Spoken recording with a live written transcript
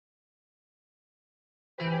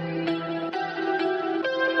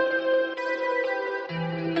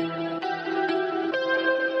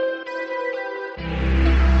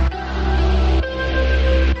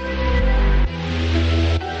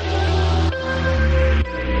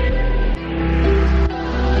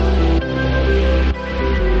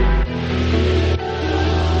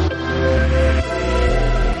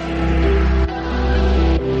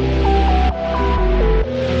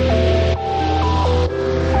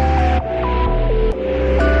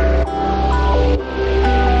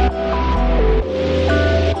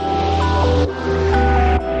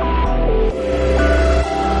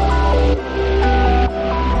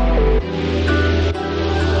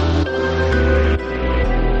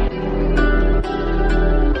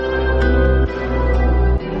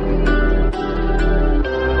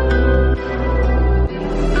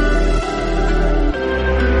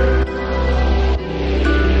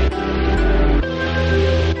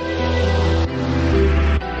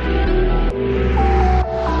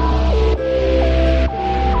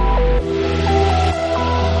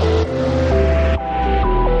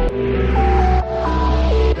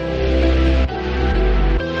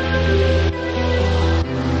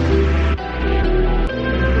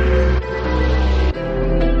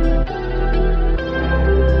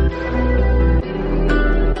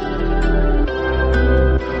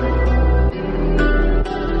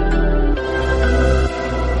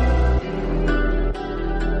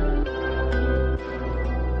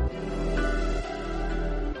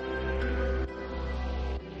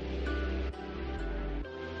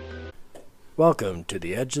Welcome to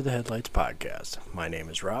the Edge of the Headlights podcast. My name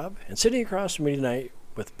is Rob, and sitting across from me tonight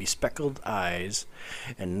with bespectacled eyes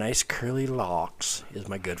and nice curly locks is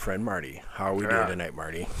my good friend Marty. How are we doing tonight,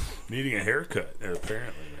 Marty? Needing a haircut,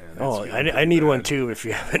 apparently, man. Oh, I need one too, if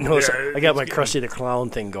you haven't noticed. I got my Krusty the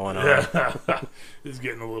Clown thing going on. Yeah. It's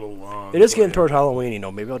getting a little long. It is getting toward Halloween,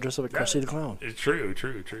 Maybe I'll dress up like Krusty the Clown. It's true.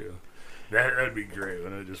 That'd be great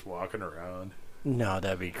when I'm just walking around. No,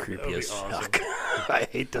 that'd be creepy as awesome. fuck. I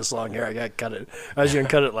hate this long hair. I got to cut it. I was going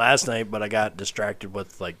to cut it last night, but I got distracted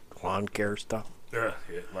with lawn care stuff.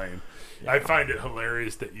 Lame. Yeah. I find it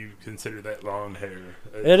hilarious that you consider that long hair.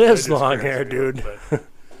 It is long hair, dude. But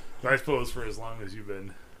I suppose for as long as you've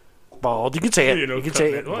been bald, you could say it. You could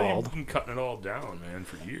say it bald. You've been cutting it all down, man,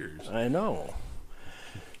 for years. I know.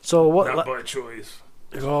 So what? Not by choice.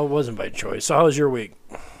 Well, it wasn't by choice. So how was your week?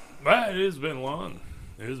 It has been long.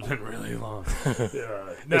 It has been really long.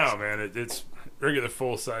 No, man, it's regular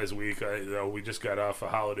full-size week. We just got off a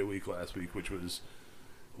holiday week last week, which was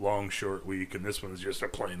long, short week, and this one's just a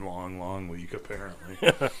plain long week, apparently.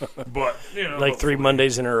 But, like 3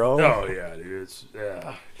 Mondays in a row? Oh, yeah, dude.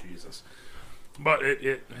 Jesus. But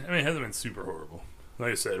it hasn't been super horrible.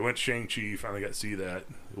 Like I said, went Shang-Chi, finally got to see that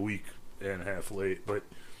a week and a half late, but...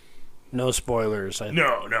 No spoilers.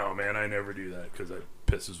 No, man, I never do that because that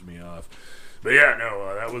pisses me off. But yeah,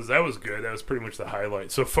 no, that was good. That was pretty much the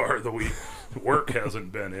highlight so far of the week. Work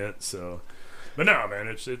hasn't been it, so. But no, man,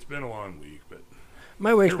 it's been a long week. But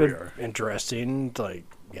my week's been interesting. I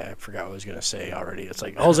forgot what I was gonna say already. It's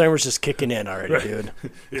like Alzheimer's just kicking in already, right. Dude.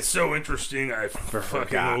 It's so interesting. I'm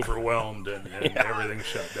fucking overwhelmed and everything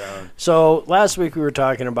shut down. So last week we were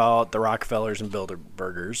talking about the Rockefellers and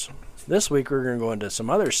Bilderbergers. This week we're going to go into some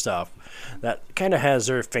other stuff that kind of has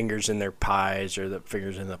their fingers in their pies or the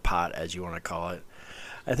fingers in the pot, as you want to call it.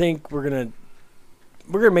 I think we're gonna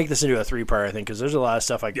make this into a 3-part. I think because there's a lot of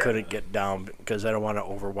stuff I couldn't get down because I don't want to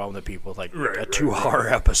overwhelm the people with a 2-hour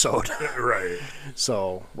episode. Right.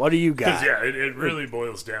 So what do you got? Because it really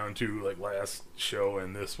boils down to last show,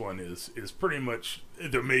 and this one is pretty much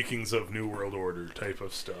the makings of New World Order type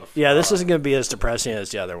of stuff. Yeah, this isn't going to be as depressing as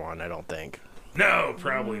the other one. I don't think. No,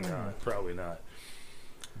 probably not.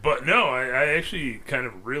 But no, I actually kind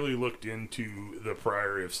of really looked into the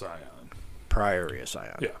Priory of Sion. Priory of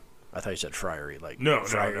Sion? Yeah. I thought you said friary. No.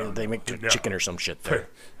 They make chicken or some shit there.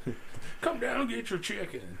 Come down and get your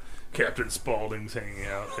chicken. Captain Spaulding's hanging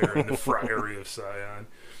out there in the Priory of Sion.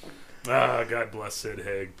 God bless Sid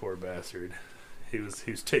Haig, poor bastard. He was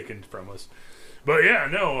taken from us. But yeah,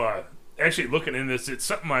 no, actually looking into this, it's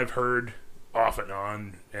something I've heard off and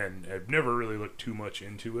on, and I've never really looked too much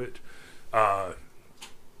into it. The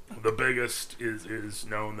biggest is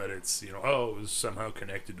known that it's, it was somehow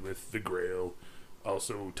connected with the Grail,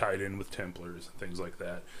 also tied in with Templars and things like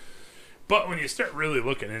that. But when you start really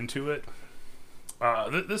looking into it,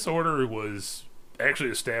 this order was actually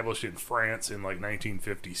established in France in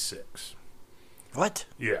 1956. What?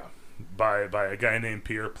 Yeah, by a guy named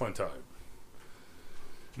Pierre Plantard.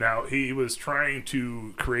 Now, he was trying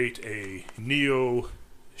to create a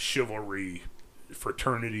neo-chivalry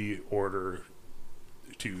fraternity order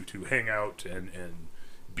to hang out and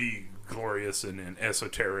be glorious and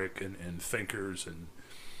esoteric and thinkers.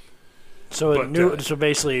 So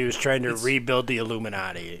basically he was trying to rebuild the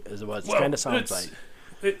Illuminati, is what it kind of sounds like.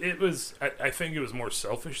 It was, I think it was more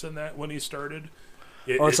selfish than that when he started.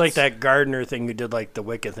 It's like that Gardner thing who did the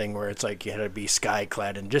Wicca thing where it's you had to be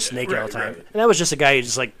sky-clad and just naked all the time. Right. And that was just a guy who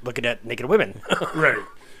just looking at naked women. Right.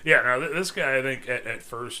 Yeah, now this guy, I think at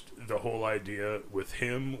first the whole idea with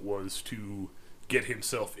him was to get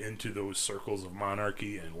himself into those circles of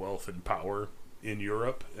monarchy and wealth and power in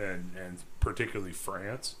Europe and particularly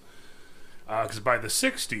France. Because by the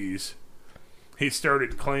 60s, he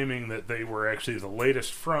started claiming that they were actually the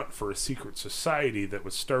latest front for a secret society that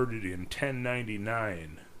was started in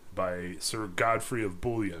 1099 by Sir Godfrey of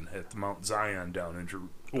Bouillon at Mount Zion down in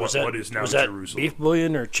what is now Jerusalem. Was that beef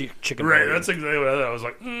bouillon or chicken right, bouillon? That's exactly what I thought. I was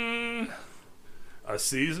like, a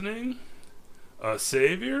seasoning? A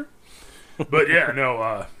savior? But yeah,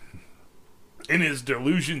 no, in his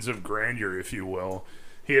delusions of grandeur, if you will,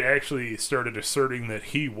 he had actually started asserting that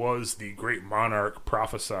he was the great monarch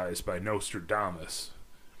prophesied by Nostradamus,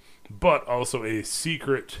 but also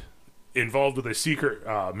involved with a secret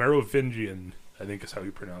Merovingian, I think is how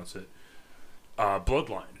you pronounce it,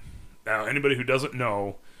 bloodline. Now, anybody who doesn't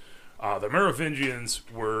know, the Merovingians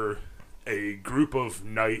were a group of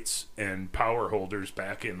knights and power holders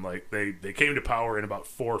back in, they came to power in about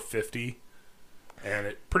 450. And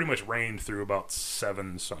it pretty much reigned through about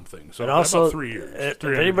 7 something. So And also, about 3 years. if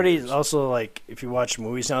 300 anybody's years. also like, if you watch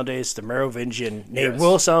movies nowadays, the Merovingian name Yes.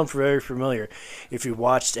 will sound very familiar. If you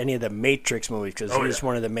watched any of the Matrix movies, because Oh, he's yeah.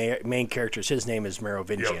 one of the main characters, his name is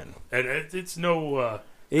Merovingian. Yep. And it's no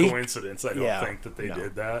He- coincidence, I don't yeah, think, that they no.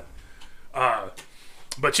 did that.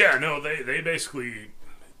 But yeah, no, they basically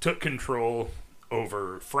took control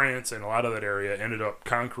over France and a lot of that area, ended up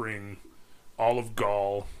conquering all of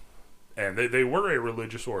Gaul, and they were a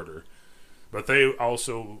religious order. But they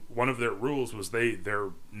also, one of their rules was their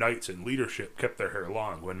knights and leadership kept their hair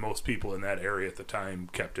long, when most people in that area at the time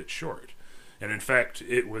kept it short. And in fact,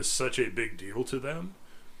 it was such a big deal to them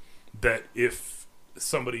that if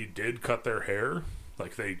somebody did cut their hair,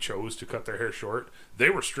 like they chose to cut their hair short, they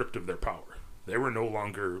were stripped of their power. They were no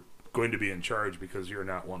longer going to be in charge because you're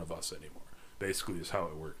not one of us anymore. Basically is how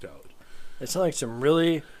it worked out. It sounds like some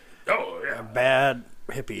really Oh, yeah. bad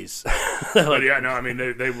hippies. But yeah, no, I mean,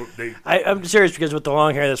 they I'm serious because with the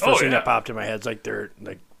long hair, that's the first thing yeah. that popped in my head. It's like they're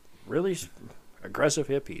like really aggressive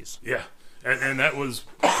hippies. yeah. And that was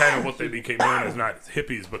kind of what they became known as, not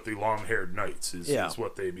hippies, but the long-haired knights is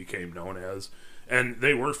what they became known as. And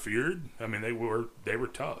they were feared. I mean, they were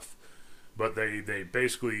tough. But they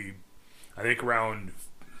basically, I think around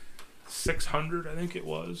 600, I think it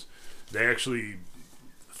was, they actually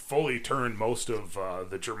fully turned most of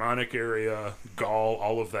the Germanic area, Gaul,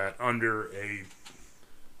 all of that under a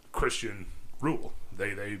Christian rule.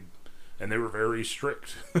 And they were very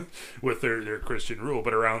strict with their Christian rule.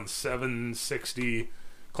 But around 760,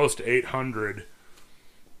 close to 800,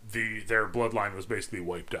 their bloodline was basically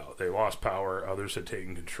wiped out. They lost power. Others had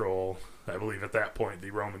taken control. I believe at that point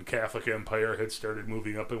the Roman Catholic Empire had started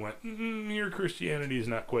moving up and went, your Christianity is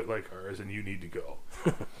not quite like ours, and you need to go.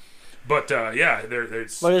 But yeah,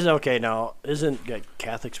 there's. But isn't okay now? Isn't like,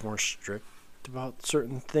 Catholics more strict about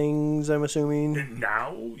certain things? I'm assuming.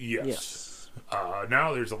 Now, yes. Yes.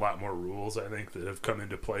 Now there's a lot more rules, I think, that have come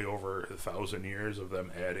into play over 1,000 years of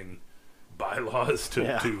them adding bylaws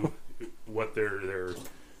to what their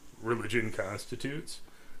religion constitutes.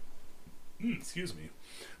 Excuse me.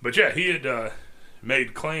 But yeah, he had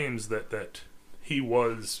made claims that he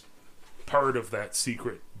was part of that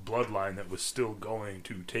secret bloodline that was still going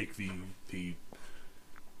to take the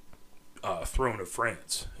throne of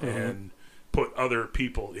France and put other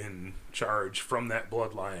people in charge from that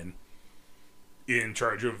bloodline, in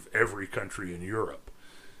charge of every country in Europe,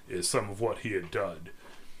 is some of what he had done.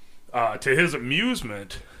 To his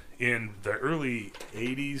amusement, in the early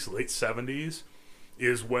 80s, late 70s,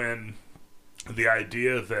 is when the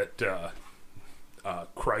idea that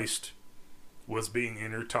Christ was being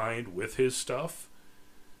intertwined with his stuff,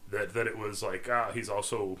 that it was like, he's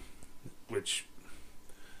also, which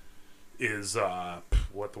is,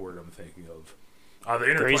 what the word I'm thinking of. The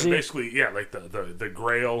intertwine, Crazy? basically, yeah, like the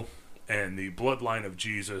Grail and the bloodline of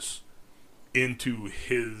Jesus into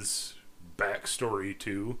his backstory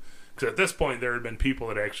too. Because at this point, there had been people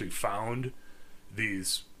that actually found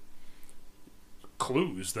these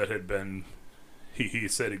clues that had been, he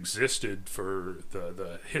said, existed for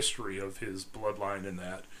the history of his bloodline, and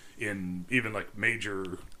that in even like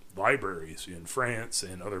major libraries in France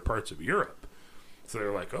and other parts of Europe. So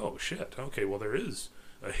they're like, oh shit, okay, well there is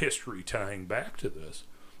a history tying back to this.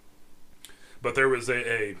 But there was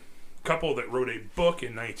a couple that wrote a book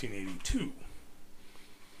in 1982.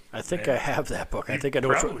 I think I have that book. I think I know.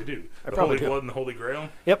 Probably do. The probably Holy do. Blood and the Holy Grail.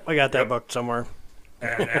 Yep, I got that Yep. book somewhere.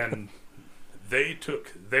 And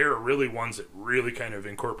they're really ones that really kind of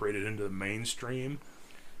incorporated into the mainstream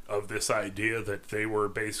of this idea that they were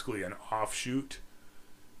basically an offshoot,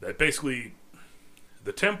 that basically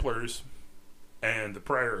the Templars and the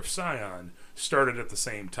Prior of Sion started at the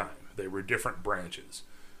same time. They were different branches.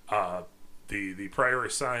 The Prior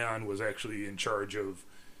of Sion was actually in charge of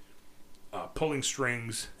pulling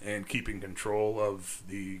strings and keeping control of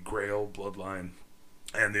the Grail bloodline,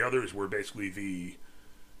 and the others were basically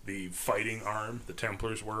the fighting arm, the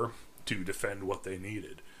Templars were, to defend what they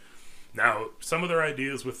needed. Now, some of their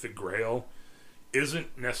ideas with the Grail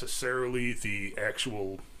isn't necessarily the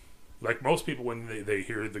actual, like most people when they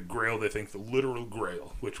hear the Grail, they think the literal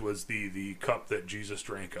Grail, which was the cup that Jesus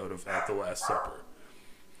drank out of at the Last Supper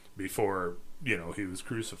before, he was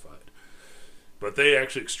crucified. But they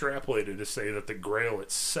actually extrapolated to say that the Grail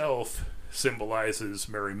itself symbolizes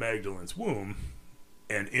Mary Magdalene's womb,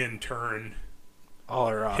 and in turn All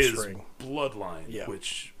our his offspring. bloodline, Yeah.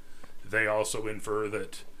 which they also infer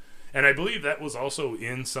that, and I believe that was also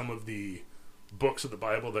in some of the books of the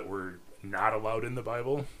Bible that were not allowed in the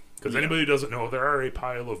Bible. Because anybody who doesn't know, there are a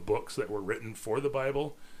pile of books that were written for the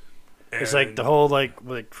Bible. It's like the whole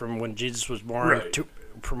like from when Jesus was born Right. to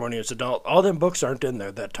promoting as adult. All them books aren't in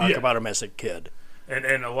there that talk Yeah. about him as a kid.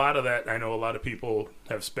 And a lot of that, I know a lot of people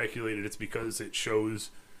have speculated it's because it shows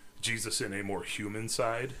Jesus in a more human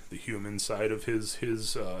side, the human side of his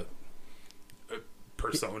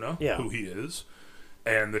persona, Yeah. who he is.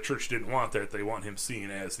 And the church didn't want that. They want him seen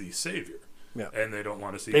as the Savior. Yeah. And they don't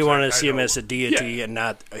want to see... They want to I see him know- as a deity Yeah. and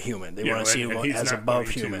not a human. They You want know, to see and him he's as not above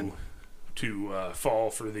going human. To fall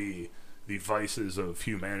for the vices of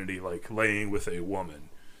humanity, like laying with a woman,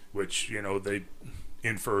 which, you know, they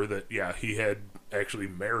infer that, yeah, he had actually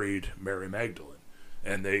married Mary Magdalene.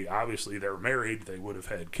 And they, obviously, they're married, they would have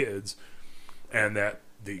had kids, and that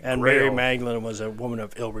the And Grail, Mary Magdalene was a woman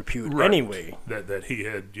of ill repute Right. anyway. that he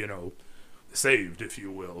had, you know, saved, if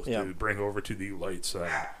you will, Yeah. to bring over to the light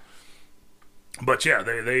side. But yeah,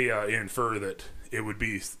 they infer that it would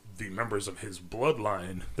be the members of his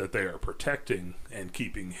bloodline that they are protecting and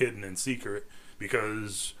keeping hidden in secret,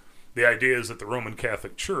 because the idea is that the Roman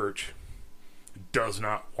Catholic Church does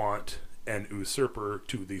not want an usurper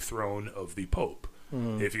to the throne of the Pope.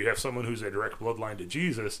 If you have someone who's a direct bloodline to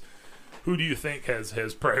Jesus, who do you think has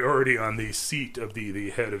priority on the seat of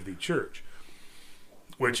the head of the church?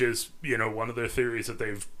 Which is, you know, one of the theories that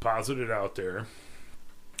they've posited out there.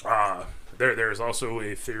 There's also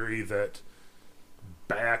a theory that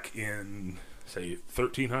back in, say,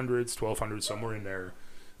 1300s, 1200s, somewhere in there,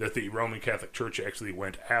 that the Roman Catholic Church actually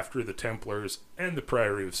went after the Templars and the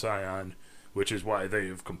Priory of Sion, which is why they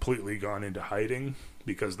have completely gone into hiding,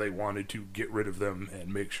 because they wanted to get rid of them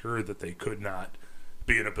and make sure that they could not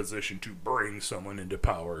be in a position to bring someone into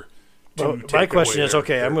power. Well, my question is,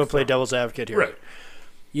 okay, I'm going to play devil's advocate here. Right.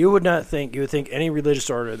 You would think any religious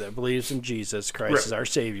order that believes in Jesus Christ Right. as our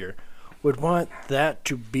Savior would want that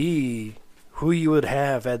to be who you would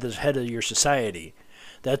have at the head of your society.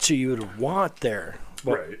 That's who you would want there.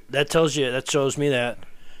 Well, Right. that shows me that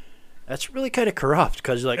that's really kind of corrupt,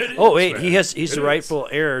 because like, It oh is, wait, man. he's It the is. rightful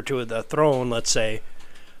heir to the throne, let's say,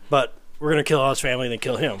 but we're gonna kill all his family and then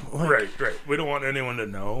kill him. Right. We don't want anyone to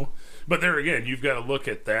know. But there again, you've got to look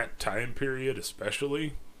at that time period,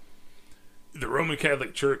 especially. The Roman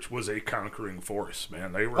Catholic Church was a conquering force,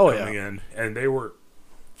 man. They were coming in, and they were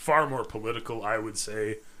far more political, I would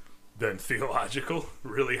say, than theological.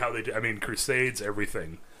 Really, how they do. I mean, crusades,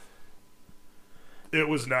 everything. It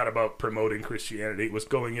was not about promoting Christianity. It was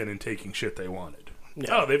going in and taking shit they wanted.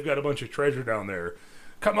 Yeah. Oh, they've got a bunch of treasure down there.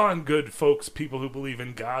 Come on, good folks, people who believe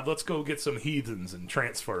in God. Let's go get some heathens and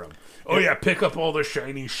transfer them. Oh yeah, pick up all the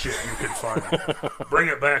shiny shit you can find. Bring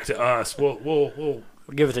it back to us. We'll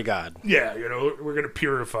Give it to God. yeah, you know, we're gonna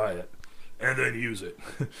purify it and then use it.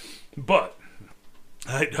 But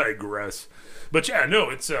I digress. But yeah,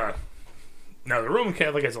 no, it's now the Roman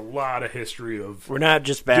Catholic has a lot of history of We're not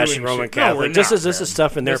just bashing doing Roman shit. No, we're Catholic. This not, is man.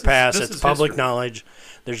 stuff in their This is- past. this It's is public history. knowledge.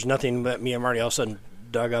 There's nothing that me and Marty all of a sudden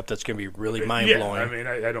dug up that's going to be really mind blowing. Yeah, I mean,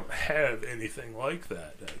 I don't have anything like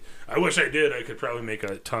that. I wish I did. I could probably make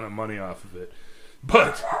a ton of money off of it.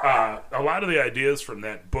 But a lot of the ideas from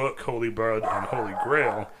that book, Holy Blood and Holy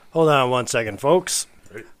Grail, Hold on one second, folks.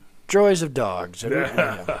 Right. Joys of dogs.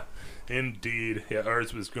 Yeah. indeed, yeah,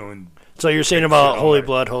 ours was going, So you're saying about Holy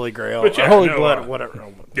Blood, Holy Grail, But yeah, or Holy no, Blood,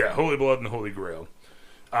 whatever. yeah, Holy Blood and Holy Grail.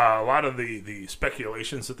 A lot of the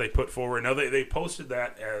speculations that they put forward. Now they posted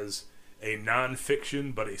that as a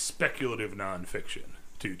nonfiction, but a speculative nonfiction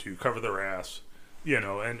to cover their ass, you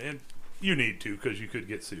know, and you need to, because you could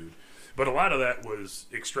get sued. But a lot of that was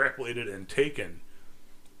extrapolated and taken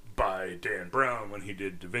by Dan Brown when he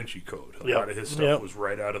did Da Vinci Code. A lot of his stuff was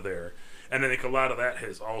right out of there, and I think a lot of that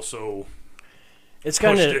has also It's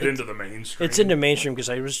kind pushed of it into the mainstream. It's into mainstream, because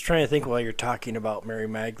I was trying to think while you're talking about Mary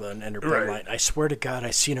Magdalene and her Right. bloodline. I swear to God,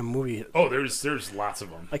 I seen a movie. Oh, there's lots of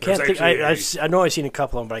them. I can't think. I know I've seen a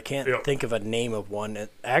couple of them, but I can't Yep. think of a name of one.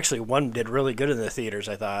 Actually, one did really good in the theaters,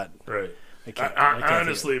 I thought. Right. I can't think of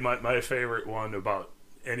Honestly, my favorite one about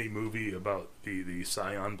any movie about the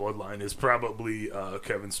Scion bloodline is probably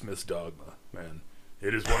Kevin Smith's Dogma. Man,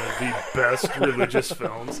 it is one of the best religious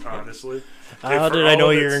films. Honestly, How For did I all know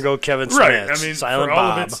of you were its- going to go Kevin Smith? Right. I mean, Silent for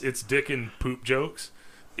all Bob. of its dick and poop jokes,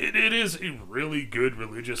 it is a really good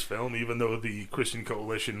religious film. Even though the Christian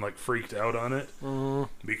Coalition freaked out on it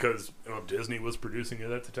because Disney was producing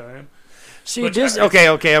it at the time. See, but Disney. Okay,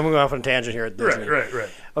 I'm going off on a tangent here at Disney. Right.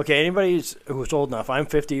 Okay, anybody who's old enough, I'm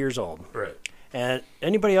 50 years old. Right. And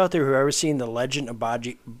anybody out there who ever seen The Legend of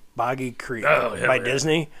Boggy Creek Oh, hell by yeah.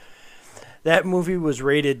 Disney, that movie was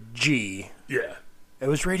rated G. Yeah. It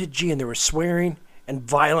was rated G, and there was swearing, and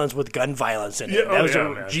violence with gun violence in it. Yeah, That was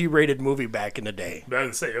man. a G-rated movie back in the day. But I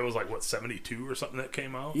didn't say it was like, what, 72 or something that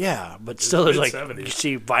came out? Yeah, but still, there's like, mid-70s. you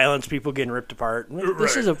see violence, people getting ripped apart.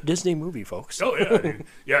 This is a Disney movie, folks. Oh, yeah, dude.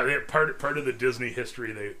 Yeah, part of the Disney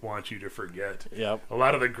history they want you to forget. Yep. A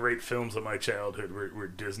lot of the great films of my childhood were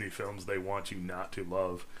Disney films they want you not to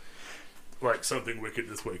love. Like Something Wicked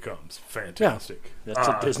This Way Comes. Fantastic. Yeah, that's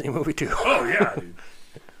a Disney movie, too. Oh, yeah, dude.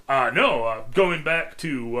 Going back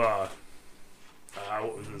to,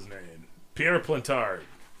 what was his name? Pierre Plantard.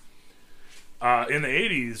 In the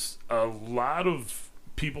 80s, a lot of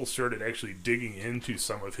people started actually digging into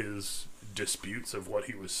some of his disputes of what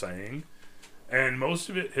he was saying. And most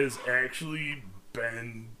of it has actually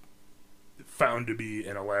been found to be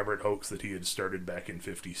an elaborate hoax that he had started back in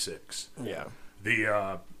 56. Yeah.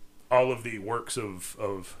 All of the works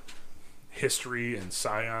of history and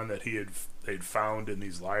science that they'd found in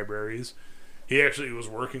these libraries, he actually was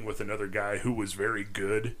working with another guy who was very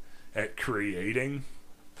good at creating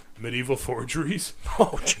medieval forgeries.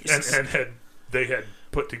 Oh, Jesus. And they had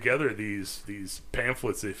put together these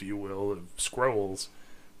pamphlets, if you will, of scrolls,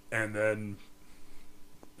 and then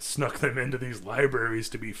snuck them into these libraries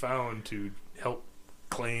to be found to help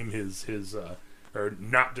claim his or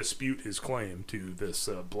not dispute his claim to this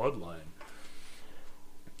bloodline.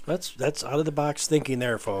 That's out of the box thinking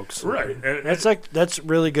there, folks. Right. That's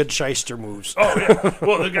really good shyster moves. Oh, yeah.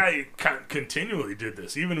 Well, the guy continually did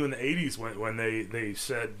this. Even in the 80s when they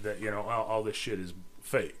said that, all this shit is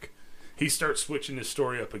fake. He starts switching his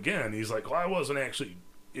story up again. He's like, well, I wasn't actually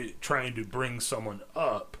trying to bring someone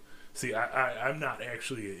up. See, I'm not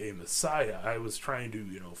actually a messiah. I was trying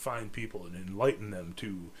to, find people and enlighten them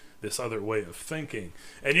to this other way of thinking.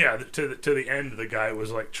 And yeah, to the end, the guy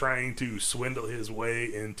was like trying to swindle his way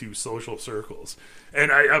into social circles.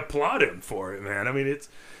 And I applaud him for it, man. I mean,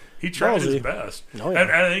 he tried his best. Oh, yeah.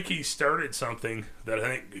 And I think he started something that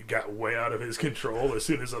I think got way out of his control as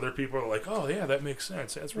soon as other people are like, oh, yeah, that makes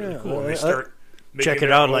sense. That's really cool. And they start check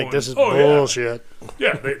it out like this is bullshit.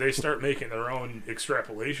 Yeah, they start making their own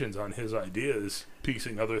extrapolations on his ideas,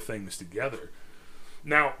 piecing other things together.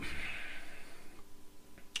 Now,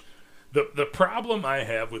 the problem I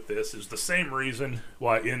have with this is the same reason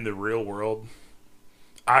why in the real world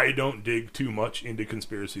I don't dig too much into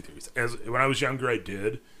conspiracy theories. When I was younger, I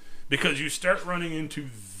did, because you start running into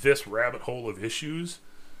this rabbit hole of issues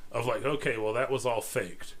of like, okay, well, that was all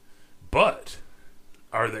faked, but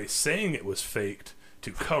are they saying it was faked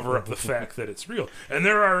to cover up the fact that it's real? And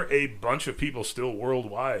there are a bunch of people still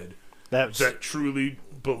worldwide that truly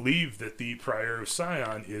believe that the Prior of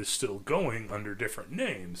Sion is still going under different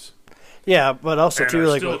names. Yeah, but also and too, are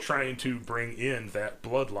like still trying to bring in that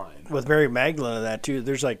bloodline with Mary Magdalene and that too.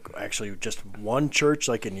 There's like actually just one church,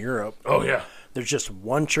 like in Europe. Oh yeah, there's just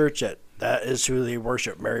one church that is who they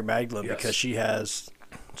worship, Mary Magdalene, because she had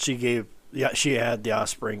the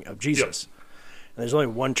offspring of Jesus. Yep. And there's only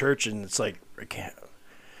one church, and it's like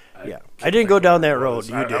I didn't go down that road.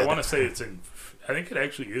 You did. I want to say it's in. I think it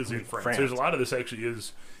actually is in France. There's a lot of this actually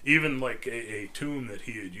is even like a tomb that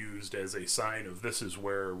he had used as a sign of this is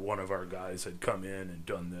where one of our guys had come in and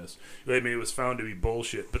done this. I mean, it was found to be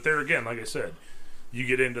bullshit. But there again, like I said, you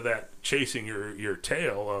get into that chasing your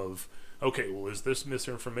tail of, okay, well, is this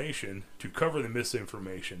misinformation to cover the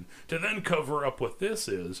misinformation to then cover up what this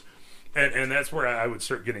is? And that's where I would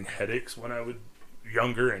start getting headaches when I was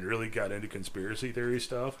younger and really got into conspiracy theory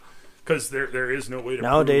stuff. Because there is no way to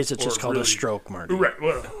nowadays it's just called a stroke, Marty. Right.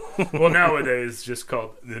 Well, nowadays it's just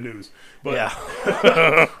called the news. But,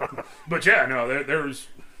 yeah. But yeah, no, there's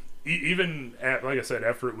even like I said,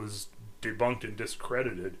 after it was debunked and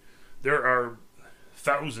discredited, there are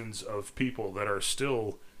thousands of people that are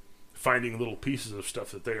still finding little pieces of stuff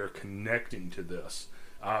that they are connecting to this.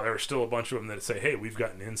 There are still a bunch of them that say, "Hey, we've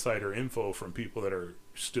gotten insider info from people that are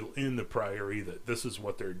still in the priory that this is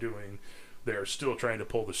what they're doing." They are still trying to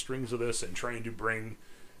pull the strings of this and trying to bring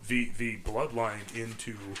the bloodline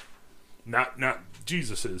into not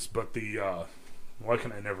Jesus's, but the why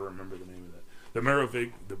can I never remember the name of that?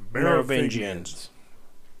 The Merovingians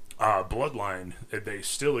bloodline. They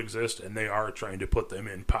still exist, and they are trying to put them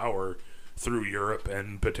in power through Europe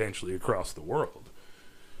and potentially across the world.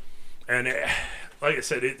 And like I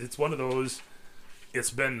said, it's one of those. It's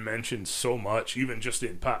been mentioned so much, even just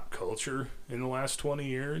in pop culture in the last 20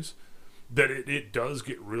 years. That it does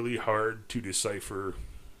get really hard to decipher,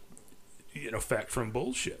 fact from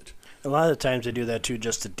bullshit. A lot of the times they do that too,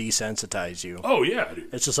 just to desensitize you. Oh yeah, dude.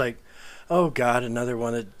 It's just like, oh god, another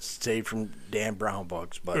one that's saved from Dan Brown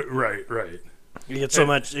books. But right. You get so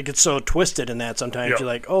much, it gets so twisted in that sometimes you're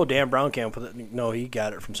like, oh, Dan Brown can't put it. No, he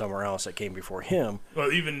got it from somewhere else that came before him.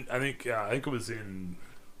 Well, even I think it was in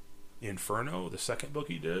Inferno, the second book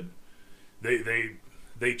he did.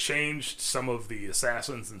 They changed some of the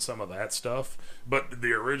assassins and some of that stuff, but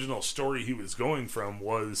the original story he was going from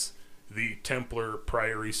was the Templar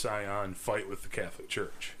Priory Scion fight with the Catholic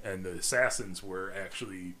Church, and the assassins were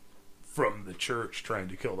actually from the church trying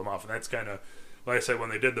to kill them off. And that's kind of, like I said, when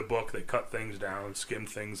they did the book, they cut things down, skimmed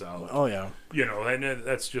things out. Oh yeah, and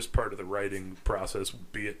that's just part of the writing process,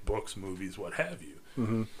 be it books, movies, what have you.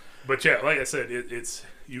 Mm-hmm. But yeah, like I said, it's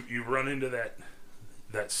you run into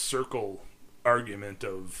that circle argument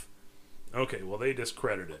of, okay, well, they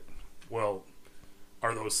discredit it. Well,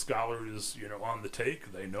 are those scholars, on the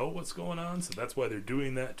take? They know what's going on, so that's why they're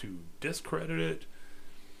doing that, to discredit it.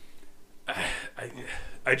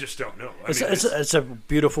 I just don't know. It's a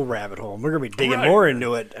beautiful rabbit hole. We're going to be digging right. more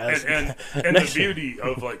into it. And the beauty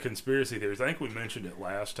of like conspiracy theories, I think we mentioned it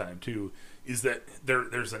last time too, is that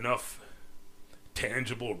there's enough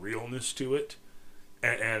tangible realness to it,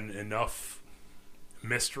 and enough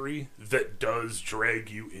mystery that does drag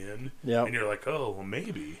you in. Yep. And you're like, oh, well,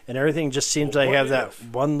 maybe. And everything just seems like have that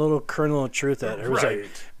one little kernel of truth that it was right. like,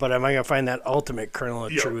 but am I going to find that ultimate kernel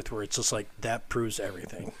of Yep. truth where it's just like, that proves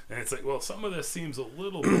everything? And it's like, well, some of this seems a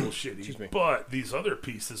little bullshitty, but these other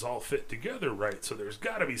pieces all fit together right, so there's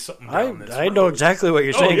got to be something down this I road. know exactly what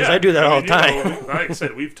you're saying, because yeah. I do that all the time. Like I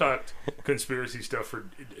said, we've talked conspiracy stuff for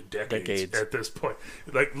decades at this point.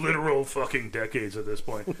 Like, literal fucking decades at this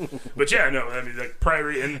point. But yeah, no, I mean, like,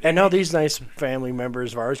 Priory... And now these nice family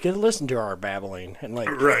members of ours get to listen to our babbling. And like,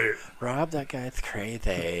 right. Rob, that guy's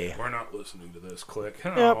crazy. We're not listening to this. Click.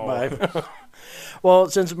 Yep, Oh. bye. Well,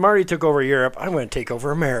 since Marty took over Europe, I'm going to take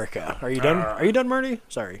over America. Are you done? Are you done, Marty?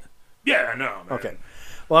 Sorry. Yeah, no, man. Okay.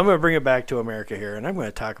 Well, I'm going to bring it back to America here, and I'm going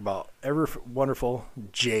to talk about ever wonderful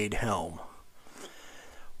Jade Helm.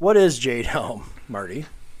 What is Jade Helm, Marty?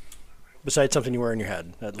 Besides something you wear in your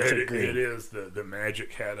head that looks like green. It is the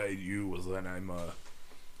magic hat I use when I'm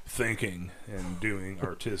thinking and doing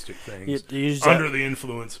artistic things. You use under the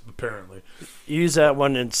influence, apparently. You use that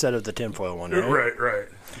one instead of the tinfoil one, right? Right.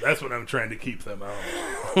 That's what I'm trying to keep them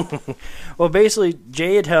out. Well, basically,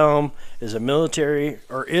 Jade Helm is a military,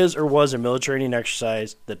 or was a military training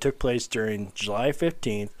exercise that took place during July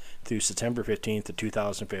 15th through September 15th of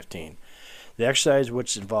 2015. The exercise,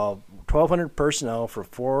 which involved 1,200 personnel for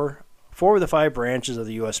four of the 5 branches of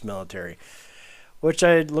the U.S. military, which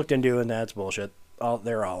I looked into, and that's bullshit.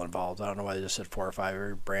 They're all involved. I don't know why they just said 4 or 5.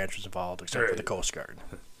 Every branch was involved except for the Coast Guard.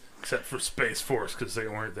 Except for Space Force, because they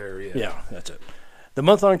weren't there yet. Yeah, that's it. The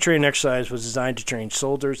month-long training exercise was designed to train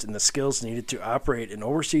soldiers in the skills needed to operate in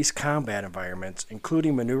overseas combat environments,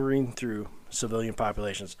 including maneuvering through civilian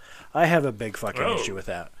populations. I have a big fucking issue with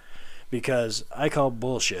that, because I call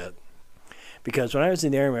bullshit. Because when I was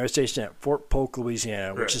in the Army, I was stationed at Fort Polk,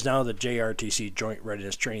 Louisiana, which is now the JRTC Joint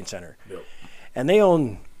Readiness Training Center. Yep. And they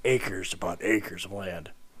own acres upon acres of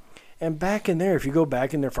land. And back in there, if you go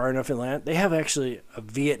back in there far enough in land, they have actually a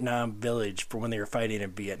Vietnam village for when they were fighting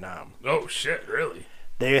in Vietnam. Oh, shit, really?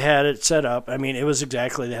 They had it set up. I mean, it was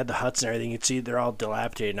exactly, they had the huts and everything. You'd see they're all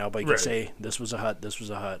dilapidated now, but you could say, this was a hut, this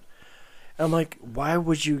was a hut. And I'm like, why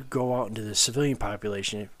would you go out into the civilian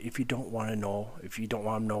population if you don't want to know,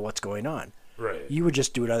 what's going on? Right. You would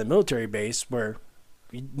just do it on the military base where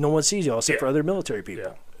no one sees you except for other military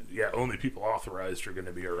people. Yeah, only people authorized are going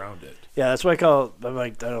to be around it. Yeah, that's what I call it. I'm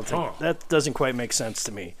like, I don't think that doesn't quite make sense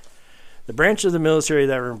to me. The branches of the military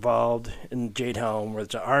that were involved in Jade Helm were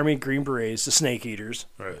the Army Green Berets, the Snake Eaters,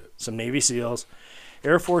 some Navy SEALs,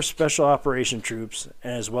 Air Force Special Operation Troops,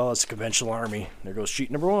 and as well as the Conventional Army. There goes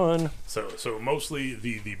sheet number 1. So mostly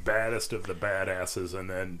the baddest of the badasses, and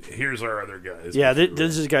then here's our other guys. Yeah,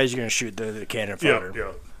 this is the guys you're going to shoot the cannon fodder.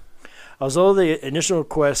 Yeah. Although the initial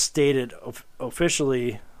request stated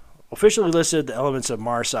officially listed the elements of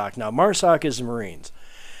MARSOC. Now, MARSOC is the Marines,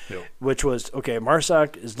 which was,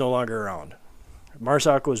 MARSOC is no longer around.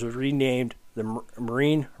 MARSOC was renamed the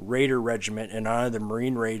Marine Raider Regiment in honor of the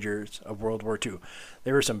Marine Raiders of World War II.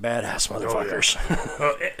 They were some badass motherfuckers.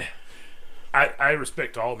 I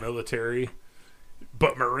respect all military,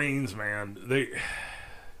 but Marines, man,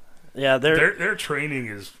 their training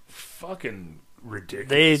is fucking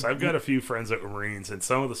ridiculous. I've got a few friends that were Marines, and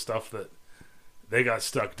some of the stuff that they got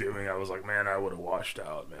stuck doing, I was like, man, I would have washed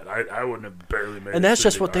out, man. I wouldn't have barely made it. And that's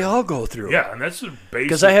just what they all go through. Yeah, and that's just basic.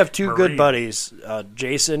 Because I have 2 good buddies,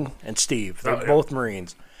 Jason and Steve. They're both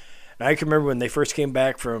Marines. And I can remember when they first came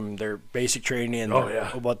back from their basic training and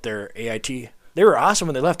about their AIT. They were awesome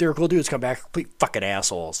when they left. They were cool dudes. Come back, complete fucking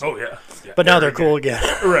assholes. Oh, yeah. But now they're cool again.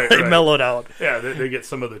 Right. They mellowed out. Yeah, they get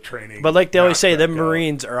some of the training. But like they always say, them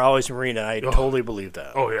Marines are always Marine, and I totally believe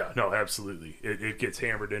that. Oh, yeah. No, absolutely. It gets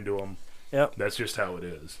hammered into them. Yep. That's just how it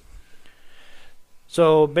is.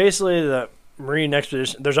 So basically, the Marine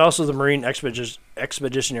Expedition. There's also the Marine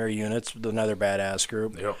Expeditionary Units, another badass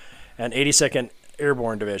group, Yep. and 82nd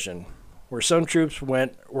Airborne Division, where some troops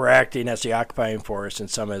were acting as the occupying force and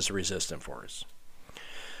some as the resistant force.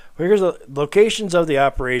 Well, here's the locations of the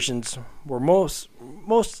operations were most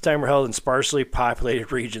of the time were held in sparsely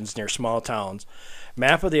populated regions near small towns.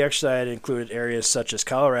 Map of the exercise included areas such as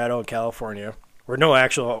Colorado and California, where no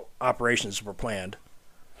actual operations were planned.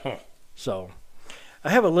 Huh. So, I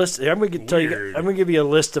have a list. I'm going to tell you. Weird. I'm going to give you a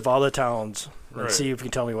list of all the towns and Right. see if you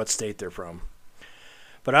can tell me what state they're from.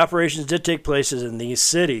 But operations did take places in these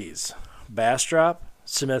cities: Bastrop,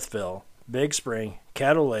 Smithville, Big Spring,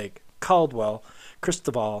 Caddo Lake, Caldwell,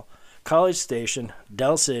 Cristobal, College Station,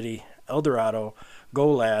 Del City, El Dorado,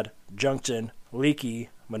 Golad, Junction, Leakey,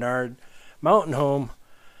 Menard, Mountain Home,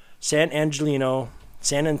 San Angelino,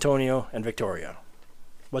 San Antonio, and Victoria.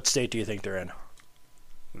 What state do you think they're in?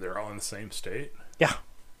 They're all in the same state? Yeah.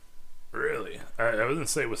 Really? I was going to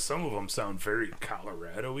say, with some of them sound very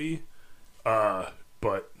Colorado-y,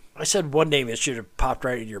 but... I said one name, it should have popped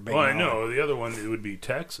right in your big Well, I mouth. know. The other one, it would be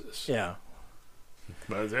Texas. Yeah.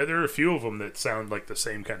 But there are a few of them that sound like the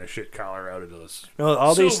same kind of shit Colorado does. No,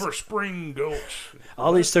 all Silver Spring Gulch.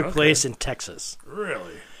 these took Okay. place in Texas.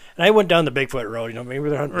 Really? And I went down the Bigfoot Road. Maybe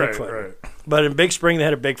they're hunting Right, Bigfoot. right. But in Big Spring, they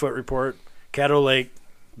had a Bigfoot report. Caddo Lake,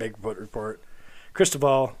 Bigfoot report.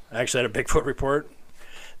 Cristobal actually had a Bigfoot report.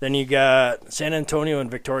 Then you got San Antonio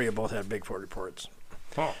and Victoria both had Bigfoot reports.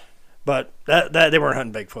 Huh. But that they weren't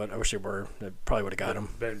hunting Bigfoot. I wish they were. They probably would have got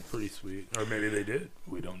them. Been pretty sweet. Or maybe they did.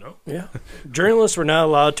 We don't know. Yeah. Journalists were not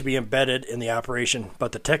allowed to be embedded in the operation,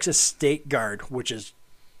 but the Texas State Guard, which is,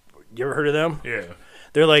 you ever heard of them? Yeah.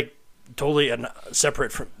 They're like totally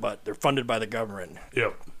separate from, but they're funded by the government.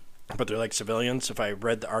 Yep. But they're like civilians, if I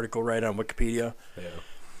read the article right on Wikipedia. Yeah.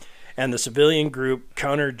 And the civilian group,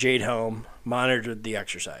 Counter Jade Helm, monitored the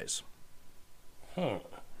exercise. Huh.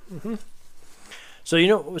 So,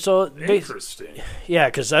 Interesting. yeah,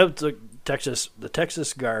 because the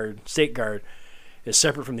Texas Guard, State Guard, is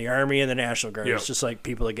separate from the Army and the National Guard. Yep. It's just like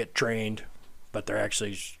people that get trained, but they're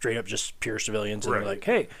actually straight up just pure civilians. And Right. they're like,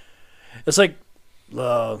 hey, it's like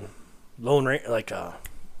the Lone Ranger, like Yeah,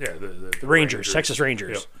 the Rangers, Texas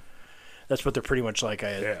Rangers. Yep. That's what they're pretty much like.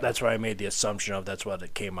 Yeah. That's why I made the assumption of that's what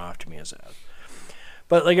it came off to me as.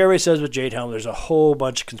 But like everybody says with Jade Helm, there's a whole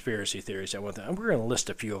bunch of conspiracy theories. We're going to list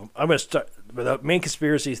a few of them. I'm going to start. But the main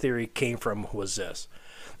conspiracy theory came from was this: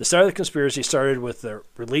 the start of the conspiracy started with the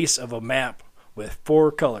release of a map with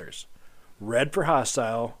 4 colors: red for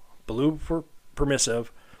hostile, blue for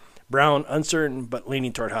permissive, brown uncertain but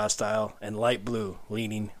leaning toward hostile, and light blue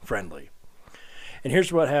leaning friendly. And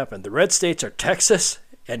here's what happened: the red states are Texas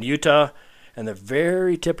and Utah, and the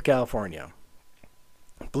very tip of California.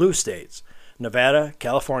 Blue states: Nevada,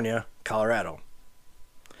 California, Colorado.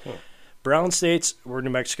 Huh. Brown states were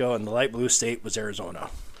New Mexico, and the light blue state was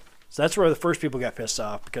Arizona. So that's where the first people got pissed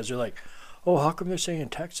off, because they're like, oh, how come they're saying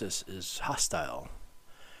Texas is hostile?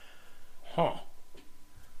 Huh.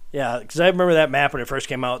 Yeah, because I remember that map when it first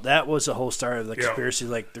came out. That was the whole start of the Yeah. conspiracy.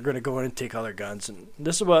 Like, they're going to go in and take all their guns. And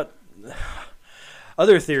this is what...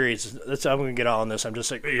 Other theories. I'm going to get all on this. I'm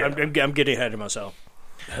just like... Yeah. I'm getting ahead of myself.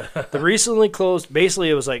 The recently closed... Basically,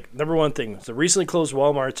 it was like... Number one thing. The recently closed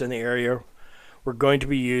Walmarts in the area were going to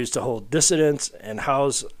be used to hold dissidents and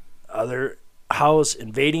house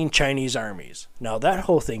invading Chinese armies. Now, that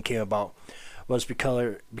whole thing came about was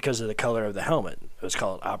because of the color of the helmet. It was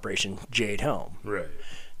called Operation Jade Helm. Right.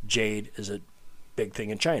 Jade is a big thing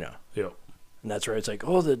in China. Yep. And that's where it's like,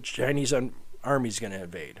 oh, the Chinese army's going to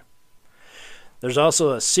invade. There's also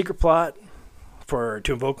a secret plot to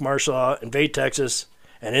invoke martial law, invade Texas,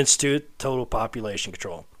 and institute total population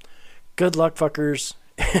control. Good luck, fuckers,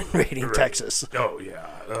 invading Right. Texas. Oh,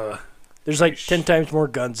 yeah. There's like 10 times more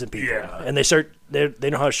guns than people. Yeah. And they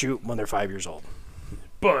know how to shoot when they're 5 years old.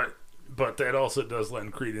 But that also does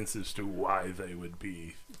lend credence as to why they would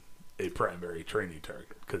be a primary training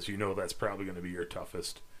target, because that's probably going to be your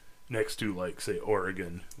toughest, next to, like, say,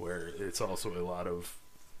 Oregon, where it's also a lot of...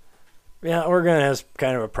 Yeah, Oregon has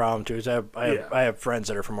kind of a problem, too. Yeah. I have friends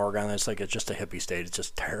that are from Oregon. It's like it's just a hippie state. It's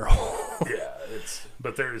just terrible. Yeah,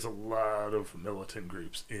 but there's a lot of militant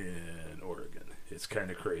groups in Oregon. It's kind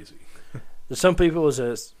of crazy. Some people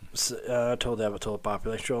told to have a total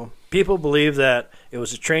population control. People believe that it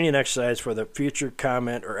was a training exercise for the future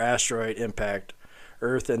comet or asteroid impact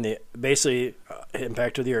Earth and the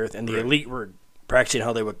impact of the Earth, and the Right. elite were practicing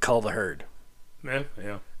how they would cull the herd. Yeah.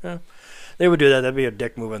 They would do that. That'd be a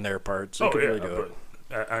dick move on their part. So they could really do it.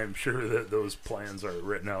 but I'm sure that those plans are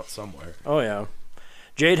written out somewhere. Oh yeah,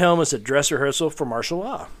 Jade Helm is a dress rehearsal for martial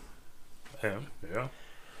law. Yeah.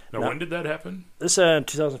 Now, when did that happen? This in It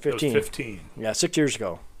 2015. was 15. Yeah, 6 years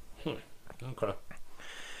ago. Okay.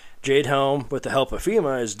 Jade Helm, with the help of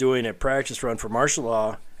FEMA, is doing a practice run for martial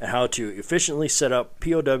law and how to efficiently set up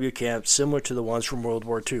POW camps similar to the ones from World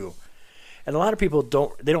War II. And a lot of people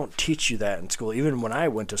don't teach you that in school, even when I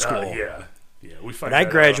went to school. Yeah. We find And I that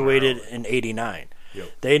out graduated on our own. in 89.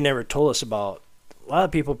 Yep. They never told us about, a lot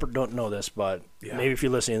of people don't know this, but Yeah. maybe if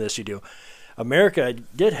you're listening to this, you do. America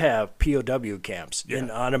did have POW camps Yeah.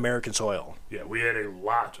 on American soil. Yeah, we had a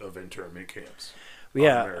lot of internment camps.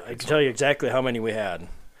 Yeah, American I can soil. tell you exactly how many we had.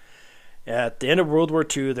 At the end of World War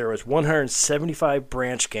II, there was 175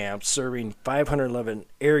 branch camps serving 511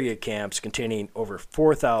 area camps containing over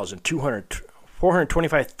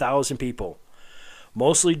 425,000 people,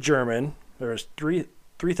 mostly German. There was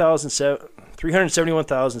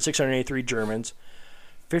 371,683 Germans,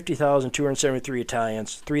 50,273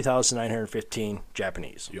 Italians, 3,915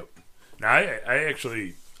 Japanese. Yep. Now, I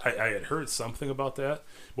actually I had heard something about that,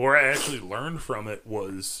 but where I actually learned from it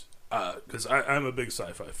was because I'm a big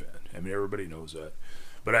sci-fi fan. I mean, everybody knows that.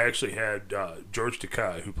 But I actually had George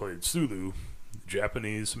Takei, who played Sulu,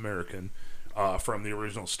 Japanese American, from the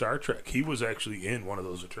original Star Trek. He was actually in one of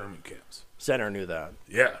those internment camps. Center knew that.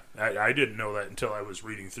 Yeah, I didn't know that until I was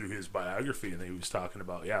reading through his biography, and he was talking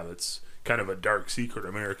about, that's kind of a dark secret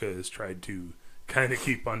America has tried to kind of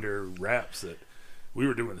keep under wraps, that we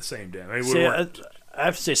were doing the same damn. I mean, See, I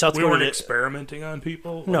have to say, South we Dakota weren't did- experimenting on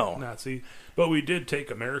people, like No. Nazi, but we did take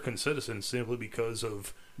American citizens simply because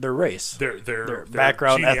of their race, their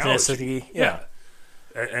background, genealogy. ethnicity. Yeah.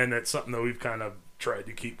 And that's something that we've kind of tried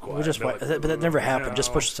to keep quiet. But that never happened.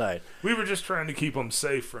 Just push aside. We were just trying to keep them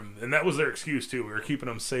safe from, and that was their excuse too. We were keeping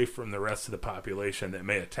them safe from the rest of the population that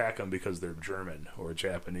may attack them because they're German or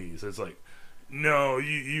Japanese. It's like, no,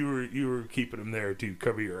 you were keeping them there to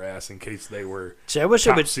cover your ass in case they were See, I wish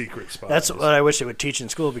they top would. secret spies. That's what I wish they would teach in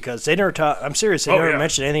school, because they never taught. I'm serious. They Oh, never yeah.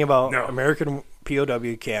 mentioned anything about No. American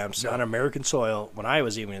POW camps No. on American soil when I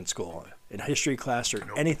was even in school, in history class or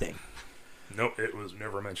Nope. anything. Nope, it was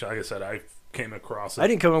never mentioned. Like I said, I came across it. I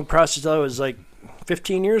didn't come across it until I was like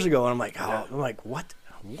 15 years ago, and I'm like, Yeah. I'm like, what?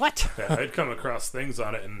 What? Yeah, I'd come across things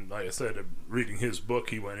on it, and like I said, reading his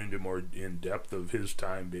book, he went into more in depth of his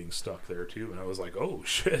time being stuck there too, and I was like, oh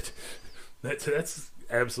shit, that's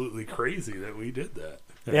absolutely crazy that we did that.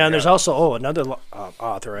 Yeah, and there's also another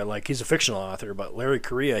author I like. He's a fictional author, but Larry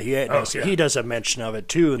Correia. He does a mention of it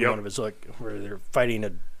too in Yep. one of his where they're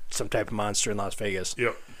fighting some type of monster in Las Vegas.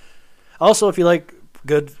 Yep. Also, if you like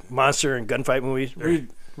good monster and gunfight movies,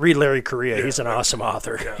 read Larry Correia. Yeah, He's an awesome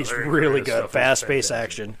author. yeah, He's Larry really Correia's good. stuff is Fast-paced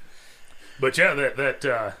fantastic. action. But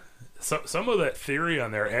yeah, some of that theory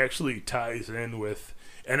on there actually ties in with,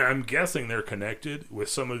 and I'm guessing they're connected with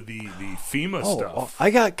some of the FEMA stuff. I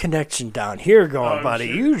got connection down here going, I'm buddy.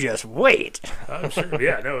 sure. You just wait. I'm sure.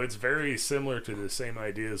 Yeah, no, it's very similar to the same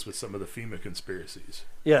ideas with some of the FEMA conspiracies.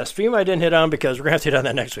 Yes, FEMA I didn't hit on because we're going to have to hit on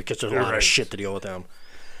that next week because there's a You're lot right. of shit to deal with them.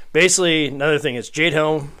 Basically, another thing is Jade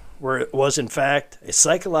Helm, where it was, in fact, a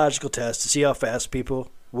psychological test to see how fast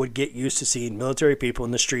people would get used to seeing military people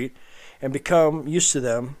in the street and become used to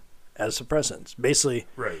them as a presence. Basically,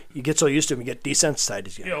 Right. you get so used to them, you get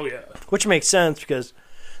desensitized again. Yeah, oh, yeah. Which makes sense because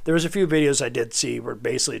there was a few videos I did see where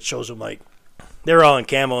basically it shows them like they were all in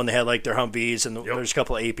camo and they had like their Humvees and there's a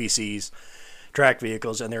couple of APCs, track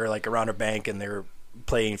vehicles, and they were like around a bank and they were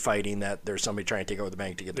fighting that there's somebody trying to take over the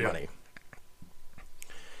bank to get the money.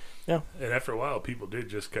 Yeah. And after a while, people did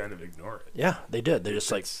just kind of ignore it. Yeah, they did. They're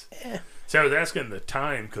just like, See, I was asking the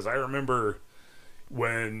time because I remember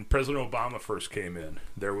when President Obama first came in,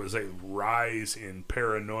 there was a rise in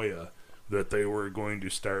paranoia that they were going to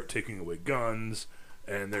start taking away guns,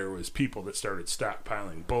 and there was people that started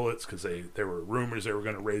stockpiling bullets because there were rumors they were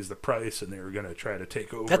going to raise the price and they were going to try to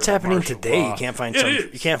take over. that's the happening martial today. law. You can't find It some.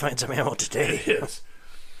 is. You can't find some ammo today. It is.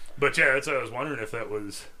 But yeah, that's what I was wondering if that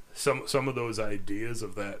was some of those ideas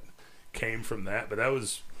of that came from that. But that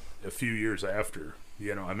was a few years after.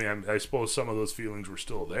 You know, I mean, I suppose some of those feelings were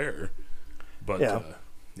still there. But Yeah.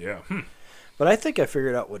 yeah. But I think I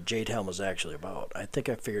figured out what Jade Helm was actually about. I think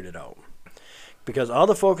I figured it out. Because all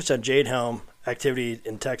the focus on Jade Helm activity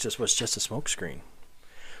in Texas was just a smokescreen.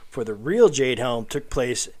 For the real Jade Helm took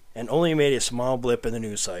place and only made a small blip in the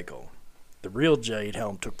news cycle. The real Jade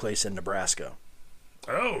Helm took place in Nebraska.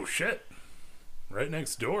 Oh shit! Right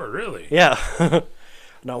next door, really. Yeah.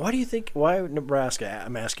 Now, why Nebraska?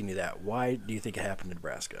 I'm asking you that. Why do you think it happened in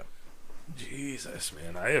Nebraska? Jesus,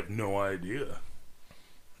 man, I have no idea.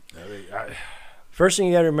 I mean, First thing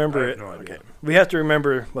you got to remember, I have no idea. we have to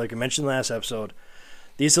remember, like I mentioned last episode,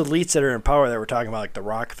 these elites that are in power that we're talking about, like the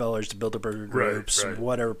Rockefellers, the Bilderberger groups, right.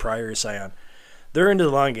 whatever, Pryor, Scion, They're into the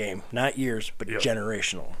long game, not years, but Yep.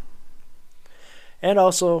 generational. And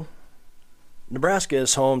also, Nebraska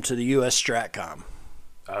is home to the U.S. Stratcom.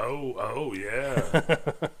 Oh, yeah.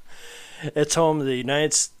 It's home to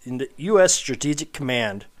the U.S. Strategic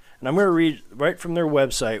Command. And I'm going to read right from their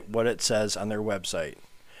website what it says on their website.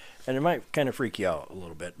 And it might kind of freak you out a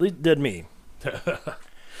little bit. At least it did me.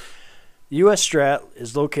 U.S. Strat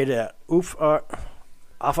is located at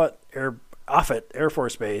Offutt Air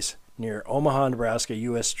Force Base near Omaha, Nebraska.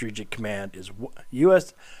 U.S. Strategic Command is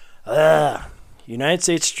United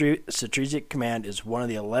States Strategic Command is one of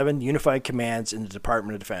the 11 unified commands in the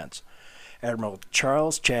Department of Defense. Admiral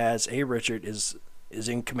Charles Chaz A. Richard is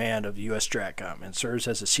in command of the U.S. Stratcom and serves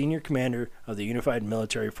as the senior commander of the unified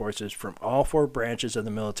military forces from all 4 branches of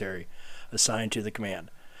the military assigned to the command.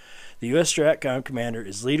 The U.S. Stratcom commander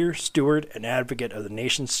is leader, steward, and advocate of the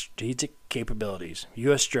nation's strategic capabilities.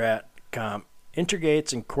 U.S. Stratcom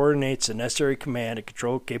integrates and coordinates the necessary command and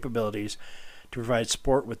control capabilities to provide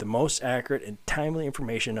support with the most accurate and timely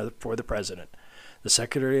information for the President, the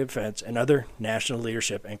Secretary of Defense, and other national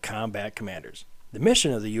leadership and combat commanders. The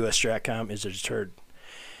mission of the U.S. Stratcom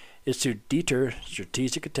is to deter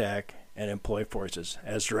strategic attack and employ forces,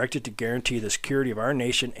 as directed to guarantee the security of our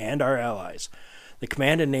nation and our allies. The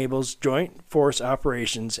command enables joint force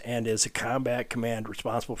operations and is a combat command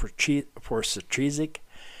responsible for strategic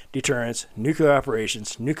deterrence, nuclear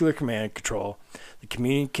operations, nuclear command control, the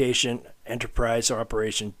communication enterprise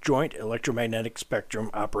operation, joint electromagnetic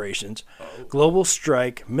spectrum operations, global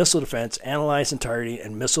strike, missile defense, analyze and targeting,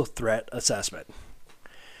 and missile threat assessment.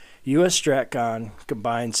 U.S. Stratcom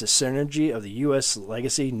combines the synergy of the U.S.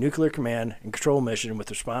 legacy nuclear command and control mission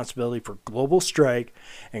with responsibility for global strike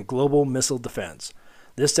and global missile defense.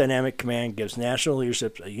 This dynamic command gives national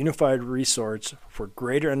leadership a unified resource for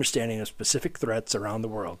greater understanding of specific threats around the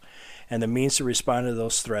world and the means to respond to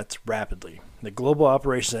those threats rapidly. The Global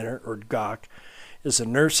Operations Center, or GOC, is the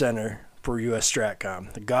nerve center for U.S.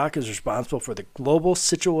 Stratcom. The GOC is responsible for the global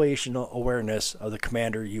situational awareness of the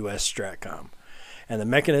commander, U.S. Stratcom, and the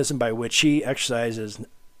mechanism by which he exercises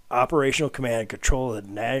operational command and control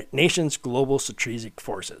of the nation's global strategic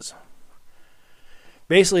forces.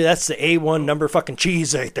 Basically, that's the A1 number fucking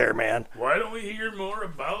cheese right there, man. Why don't we hear more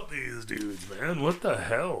about these dudes, man? What the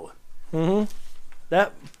hell? Mm-hmm.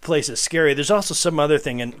 That place is scary. There's also some other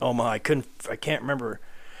thing in Omaha. I can't remember.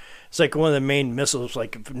 It's like one of the main missiles,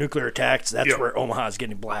 like nuclear attacks. That's where Omaha is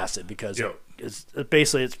getting blasted because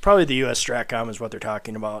it's probably the U.S. Stratcom is what they're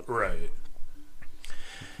talking about. Right.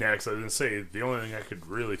 Yeah, because I was going to say, the only thing I could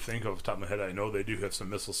really think of off the top of my head, I know they do have some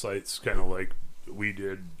missile sites, kind of like we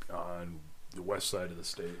did on the west side of the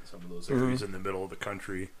state, some of those areas in the middle of the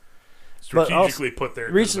country. Strategically put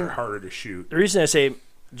there because they're harder to shoot. The reason I say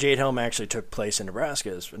Jade Helm actually took place in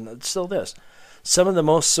Nebraska is, and it's still this, some of the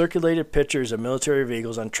most circulated pictures of military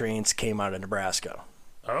vehicles on trains came out of Nebraska.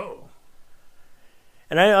 Oh.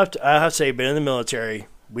 And I have to say, been in the military,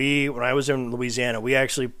 when I was in Louisiana, we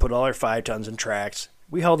actually put all our 5 tons in tracks.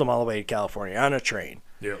 We held them all the way to California on a train.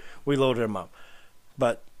 Yep. We loaded them up.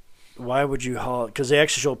 But why would you haul it? Because they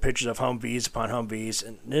actually showed pictures of Humvees upon Humvees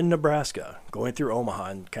in Nebraska, going through Omaha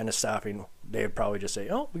and kind of stopping. They would probably just say,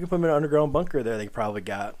 oh, we can put them in an underground bunker there. They probably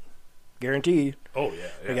got, guaranteed. Oh, yeah.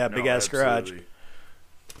 They got a big-ass garage.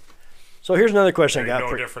 So here's another question I got.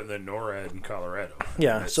 No different than NORAD in Colorado.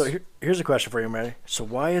 Yeah, so here's a question for you, Matty. So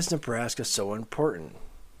why is Nebraska so important?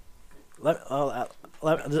 I'll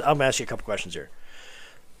ask you a couple questions here.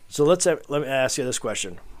 So let me ask you this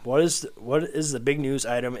question: What is the big news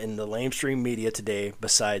item in the lamestream media today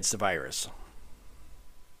besides the virus?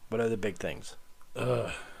 What are the big things?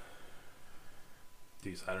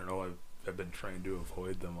 Geez, I don't know. I've been trying to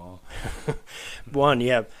avoid them all. One,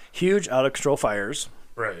 you have huge out-of-control fires.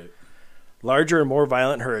 Right. Larger and more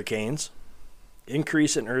violent hurricanes.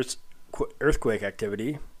 Increase in earthquake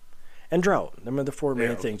activity. And drought. Them are the 4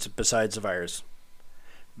 main things besides the virus.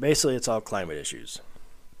 Basically, it's all climate issues.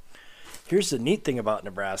 Here's the neat thing about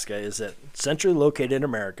Nebraska is that centrally located in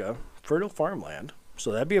America, fertile farmland.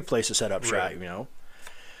 So that'd be a place to set up shop, you know.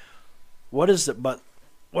 What is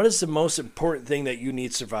the most important thing that you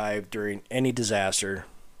need to survive during any disaster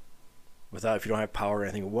if you don't have power or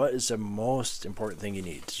anything? What is the most important thing you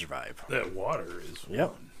need to survive? That water is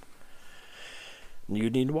one. You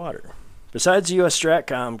need water. Besides the U.S.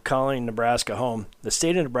 Stratcom calling Nebraska home, the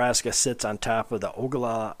state of Nebraska sits on top of the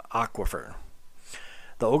Ogallala Aquifer.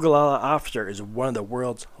 The Ogallala Aquifer is one of the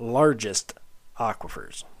world's largest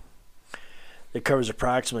aquifers. It covers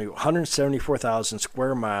approximately 174,000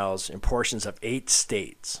 square miles in portions of 8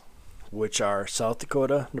 states, which are South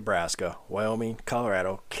Dakota, Nebraska, Wyoming,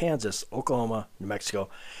 Colorado, Kansas, Oklahoma, New Mexico,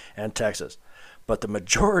 and Texas. but the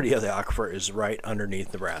majority of the aquifer is right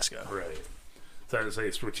underneath Nebraska. Right. So I would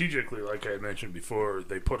say strategically, like I had mentioned before,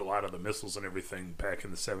 they put a lot of the missiles and everything back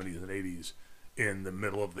in the 70s and 80s in the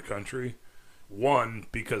middle of the country. One,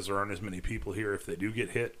 because there aren't as many people here if they do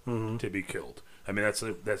get hit to be killed. I mean, that's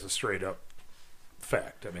a straight up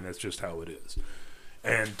fact. I mean, that's just how it is.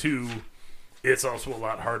 And two, it's also a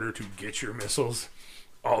lot harder to get your missiles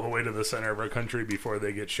all the way to the center of our country before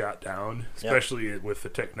they get shot down, especially with the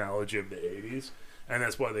technology of the 80s. And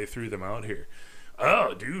that's why they threw them out here.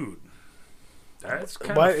 Oh, dude. That's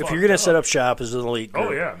kind of if you're going to set up shop as an elite group.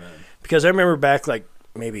 Oh, yeah, man. Because I remember back like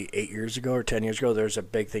maybe 8 years ago or 10 years ago, there's a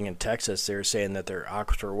big thing in Texas. They were saying that their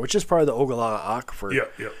aquifer, which is part of the Ogallala Aquifer.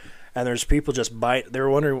 Yep. And there's people just they were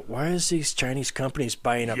wondering, why is these Chinese companies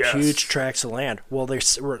buying up huge tracts of land? Well,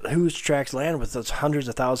 there's huge tracts of land with those hundreds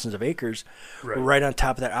of thousands of acres right on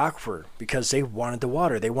top of that aquifer because they wanted the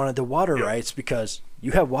water. They wanted the water rights because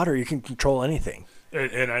you have water, you can control anything.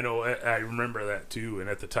 And I know, I remember that too. And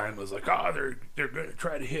at the time, it was like, they're going to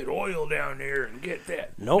try to hit oil down there and get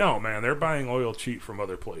that. Nope. No, man, they're buying oil cheap from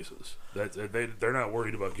other places. They're not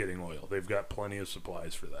worried about getting oil. They've got plenty of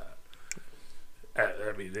supplies for that.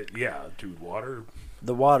 I mean, dude, water.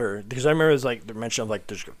 The water, because I remember it was like the mention of like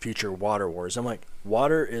there's future water wars. I'm like,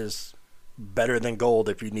 water is better than gold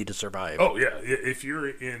if you need to survive. Oh yeah, if you're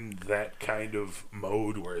in that kind of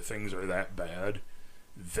mode where things are that bad,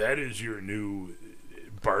 that is your new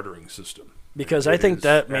bartering system. Because I think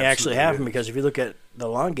that may actually happen because if you look at the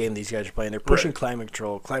long game these guys are playing, they're pushing climate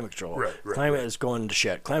control. Climate is going to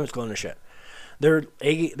shit. Climate's going to shit. They're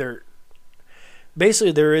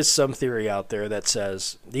basically, there is some theory out there that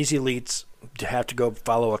says these elites have to go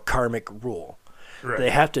follow a karmic rule. Right. They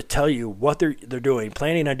have to tell you what they're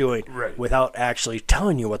planning on doing, without actually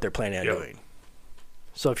telling you what they're planning on doing.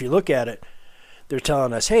 So if you look at it, they're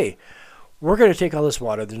telling us, hey, we're going to take all this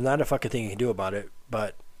water. There's not a fucking thing you can do about it,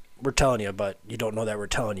 but we're telling you, but you don't know that we're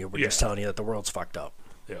telling you. We're just telling you that the world's fucked up.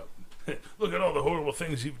 Yeah. Look at all the horrible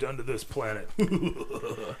things you've done to this planet.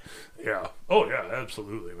 Yeah. Oh, yeah,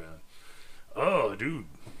 absolutely, man. Oh, dude.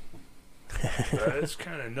 That's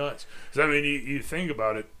kind of nuts. 'Cause, I mean, you think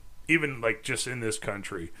about it, even like just in this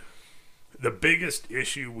country, the biggest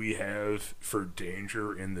issue we have for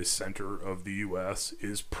danger in the center of the U.S.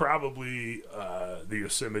 is probably the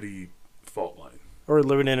Yosemite fault line. Or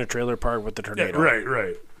living in a trailer park with the tornado. Yeah,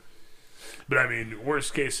 right. But I mean,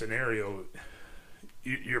 worst case scenario,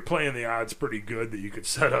 you're playing the odds pretty good that you could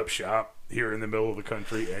set up shop here in the middle of the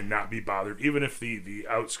country and not be bothered, even if the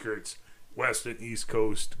outskirts, west and east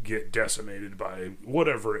coast, get decimated by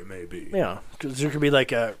whatever it may be. Yeah, because there could be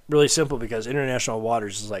like a really simple, because international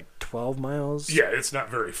waters is like 12 miles. Yeah, it's not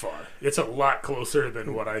very far. It's a lot closer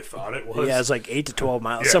than what I thought it was. Yeah, it's like 8 to 12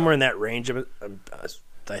 miles, somewhere in that range of it,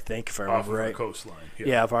 I think, if I remember right. Off our coastline.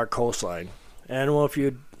 Yeah, off our coastline. And well, if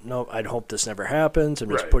you know, I'd hope this never happens. I'm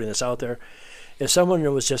just putting this out there. If someone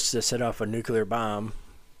was just to set off a nuclear bomb,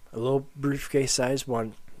 a little briefcase-sized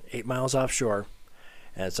one, 8 miles offshore,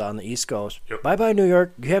 and it's on the East Coast. Bye-bye, New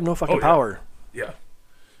York. You have no fucking power. Yeah.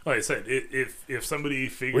 Like I said, if somebody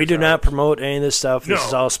figures we do not promote any of this stuff. This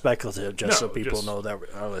is all speculative, just so people know that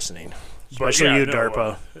are listening. Especially you,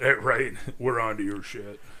 DARPA. Right. We're on to your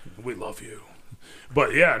shit. We love you.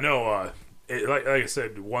 But, yeah, no, like I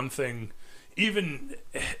said, one thing, even,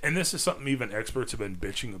 and this is something even experts have been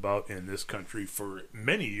bitching about in this country for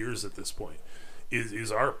many years at this point,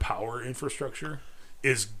 is our power infrastructure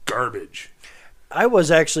is garbage. I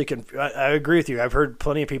was actually I agree with you. I've heard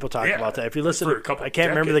plenty of people talk about that. If you listen, I can't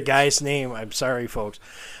remember the guy's name. I'm sorry, folks,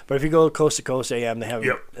 but if you go Coast to Coast AM,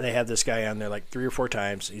 they have this guy on there like 3 or 4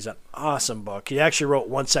 times. He's an awesome book. He actually wrote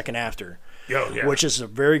 1 Second After, which is a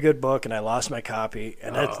very good book, and I lost my copy.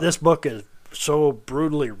 And this book is so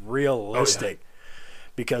brutally realistic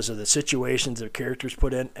because of the situations the characters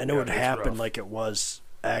put in, and it would happen like it was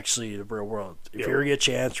actually the real world. If you ever get a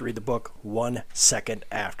chance, read the book 1 Second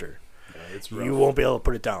After. You won't be able to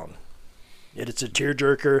put it down. It's a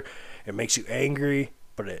tearjerker. It makes you angry,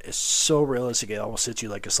 but it is so realistic it almost hits you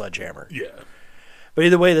like a sledgehammer. Yeah. But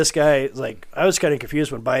either way, this guy, like, I was kind of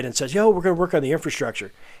confused when Biden says, we're going to work on the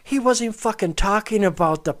infrastructure. He wasn't fucking talking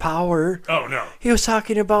about the power. Oh, no. He was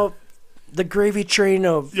talking about the gravy train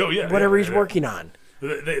of whatever he's working on.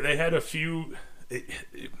 They had a few.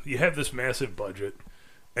 You have this massive budget.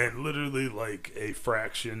 And literally, like, a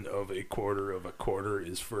fraction of a quarter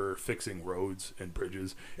is for fixing roads and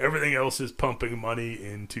bridges. Everything else is pumping money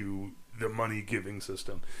into the money-giving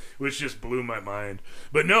system, which just blew my mind.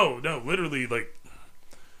 But no, literally, like,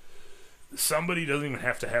 somebody doesn't even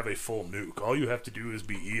have to have a full nuke. All you have to do is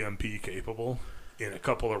be EMP capable in a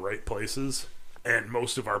couple of right places, and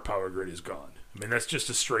most of our power grid is gone. I mean, that's just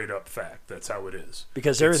a straight up fact. That's how it is.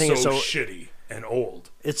 Because everything is so shitty and old.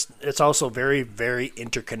 It's also very, very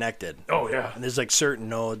interconnected. Oh, yeah. And there's like certain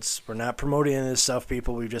nodes. We're not promoting any of this stuff,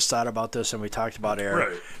 people. We've just thought about this and we talked about air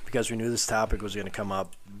Right. because we knew this topic was going to come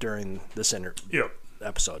up during this Yep.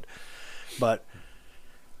 episode. But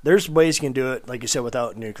there's ways you can do it, like you said,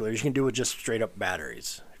 without nuclear. You can do it with just straight up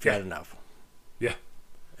batteries if you had enough. Yeah.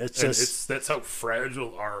 It's just that's how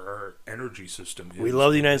fragile our energy system is. we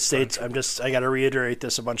love the United States. I got to reiterate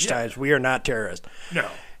this a bunch of times. We are not terrorists. No.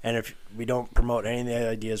 And if we don't promote any of the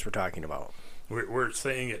ideas we're talking about. We're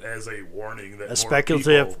saying it as a warning that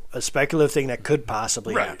A speculative thing that could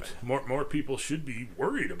possibly right. happen. More people should be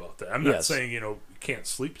worried about that. I'm not Yes. saying, you can't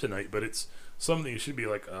sleep tonight, but it's something you should be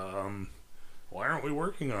like, why aren't we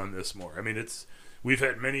working on this more? I mean, we've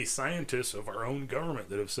had many scientists of our own government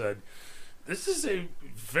that have said, this is a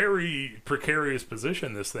very precarious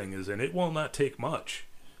position this thing is in. It will not take much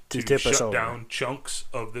to tip us shut over. down chunks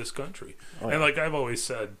of this country. Oh, and like I've always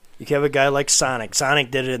said, You can have a guy like Sonic. Sonic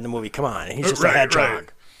did it in the movie. Come on. He's just Right, a hedgehog.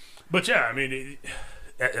 right. But yeah, I mean,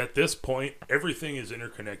 at this point, everything is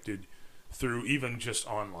interconnected through even just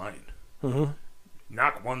online. Mm-hmm.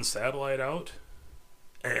 Knock one satellite out,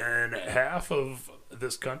 and half of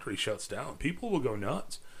this country shuts down. People will go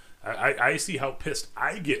nuts. I see how pissed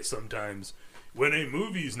I get sometimes when a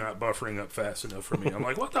movie's not buffering up fast enough for me. I'm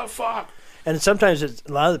like, what the fuck? And sometimes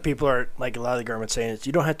a lot of the people are, like a lot of the government saying, is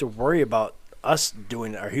you don't have to worry about us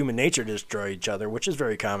doing our human nature to destroy each other, which is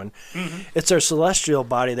very common. Mm-hmm. It's our celestial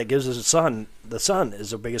body that gives us the sun. The sun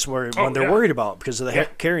is the biggest one they're worried about because of the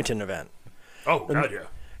Carrington event. Oh, God, yeah.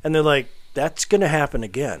 And they're like, that's going to happen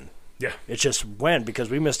again. Yeah. It's just when,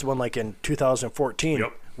 because we missed one like in 2014.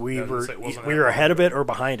 Yep. We Yeah, we were ahead of it or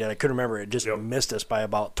behind it. I couldn't remember. It just missed us by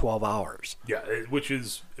about 12 hours. Yeah, which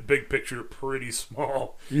is, big picture, pretty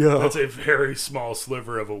small. Yeah. That's a very small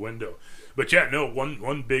sliver of a window. But yeah, no,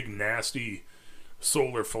 one big nasty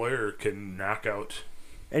solar flare can knock out.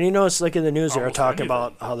 And it's like in the news, they're Almost talking anything.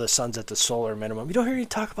 about how the sun's at the solar minimum. You don't hear any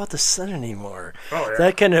talk about the sun anymore. Oh, yeah.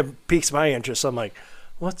 That kind of piques my interest. I'm like,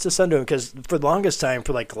 what's the sun doing? Because for the longest time,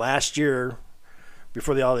 for like last year,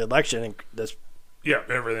 before the election, and this Yeah,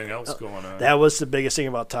 everything else going on. that was the biggest thing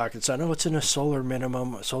about talking sun. Oh, it's in a solar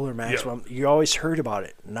minimum, a solar maximum. You always heard about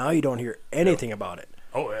it. Now you don't hear anything about it.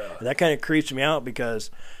 Oh, yeah. And that kind of creeps me out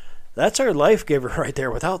because that's our life giver right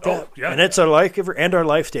there. Without that, yeah. and it's our life giver and our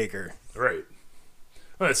life taker. Right.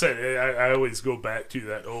 Like I said, I always go back to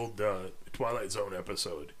that old Twilight Zone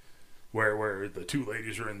episode where the two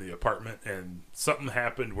ladies are in the apartment and something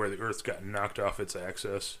happened where the Earth's gotten knocked off its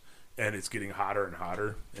axis and it's getting hotter and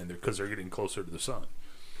hotter and because they're getting closer to the sun.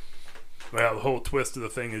 Well, the whole twist of the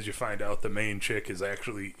thing is you find out the main chick is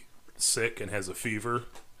actually sick and has a fever,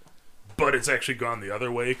 but it's actually gone the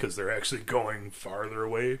other way because they're actually going farther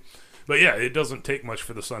away. But yeah, it doesn't take much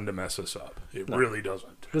for the sun to mess us up. It really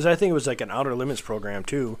doesn't. Because I think it was like an Outer Limits program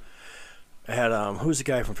too. It had who's the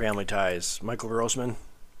guy from Family Ties? Michael Grossman.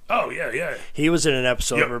 Oh yeah, yeah. He was in an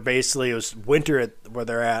episode Yep. where basically it was winter where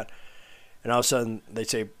they're at, and all of a sudden they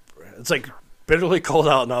say it's like bitterly cold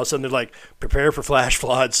out, and all of a sudden they're like, prepare for flash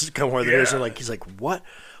floods. Come where there is. And like he's like, what?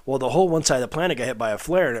 Well, the whole one side of the planet got hit by a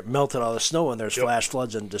flare, and it melted all the snow, and there's flash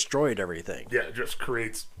floods and destroyed everything. Yeah, it just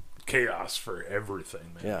creates chaos for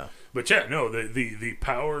everything, man. Yeah. But yeah, no, the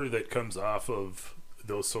power that comes off of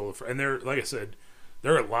those solar, and there, like I said,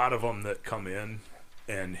 there are a lot of them that come in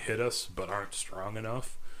and hit us, but aren't strong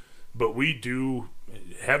enough. But we do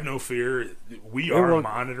have no fear. We are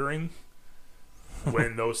monitoring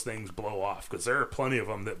when those things blow off, because there are plenty of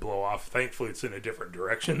them that blow off. Thankfully, it's in a different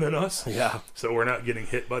direction than us. Yeah. So we're not getting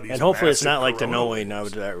hit by these. And hopefully it's massive not like The corona Knowing. Now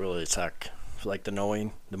waves. that really suck. Like The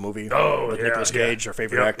Knowing, the movie Oh, with yeah, Nicolas yeah. Cage, our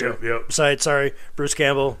favorite Yep, actor. yep. Besides, sorry, Bruce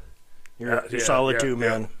Campbell, you're Yeah, solid yeah, too, yeah.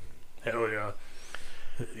 man. Hell yeah.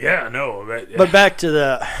 Yeah, no. But back to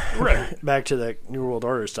the Right. back to the New World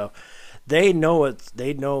Order stuff. They know it.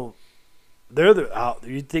 They know. They're the.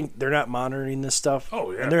 You think they're not monitoring this stuff?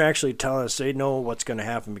 Oh, yeah. And they're actually telling us they know what's going to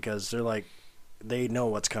happen because they're like, they know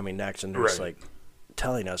what's coming next, and they're just Right. like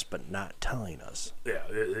telling us, but not telling us. Yeah,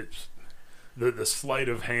 it's the sleight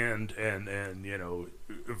of hand and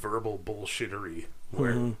verbal bullshittery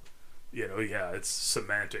where Mhm. it's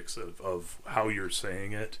semantics of how you're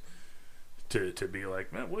saying it to be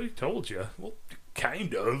like, man, we told you. Well,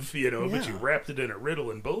 kind of, but you wrapped it in a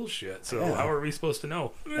riddle and bullshit. So Yeah. how are we supposed to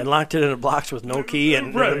know? And locked it in a box with no key and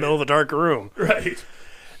in Right. the middle of a dark room. Right.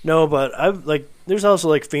 No, but I've like. There's also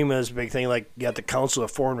like FEMA is a big thing. Like you got the Council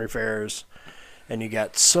of Foreign Affairs, and you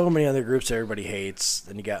got so many other groups that everybody hates.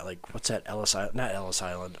 Then you got like what's that Ellis Island? Not Ellis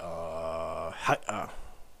Island. Hyde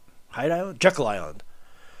Island, Jekyll Island.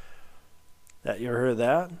 That you ever heard of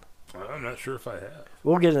that? I'm not sure if I have.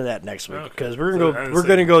 We'll get into that next week because Okay. we're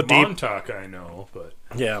gonna go deep. Montauk, I know, but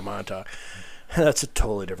Yeah, Montauk. That's a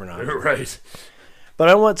totally different animal. right. But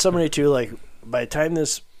I want somebody to, like, by the time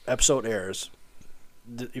this episode airs,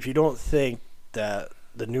 if you don't think that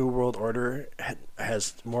the New World Order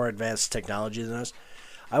has more advanced technology than us,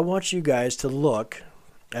 I want you guys to look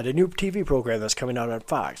at a new TV program that's coming out on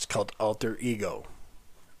Fox called Alter Ego.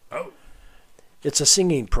 Oh, It's a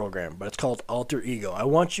singing program, but it's called Alter Ego. I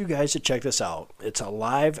want you guys to check this out. It's a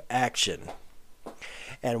live action.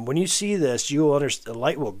 And when you see this, you will understand, the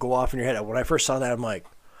light will go off in your head. And when I first saw that, I'm like,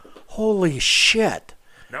 holy shit.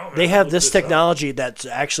 no, man, They have look this up. technology that's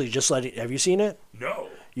actually just letting. Have you seen it? No.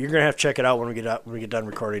 You're gonna have to check it out when we get done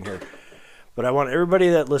recording here. But I want everybody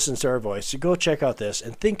that listens to our voice to go check out this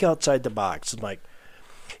and think outside the box. And, like,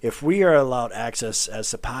 if we are allowed access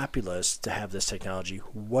as the populace to have this technology,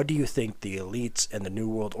 what do you think the elites and the New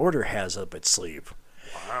World Order has up its sleeve?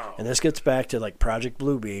 Wow. And this gets back to, like, Project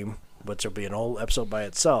Bluebeam, which will be an whole episode by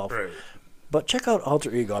itself. Right. But check out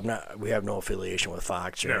Alter Ego. We have no affiliation with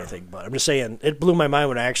Fox or No. anything, but I'm just saying it blew my mind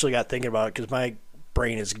when I actually got thinking about it because my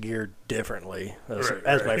brain is geared differently,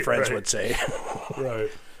 as my friends would say. Right.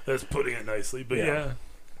 That's putting it nicely, but Yeah. yeah.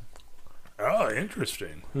 Oh,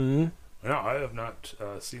 interesting. Mm-hmm. No, I have not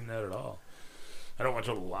seen that at all. I don't watch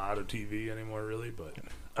a lot of TV anymore, really, but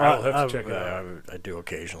I'll have to check it out. I do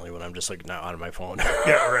occasionally when I'm just, like, not on my phone,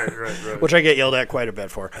 Yeah, right. which I get yelled at quite a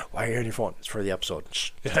bit for. Why are you on your phone? It's for the episode.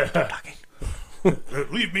 Shh, stop talking.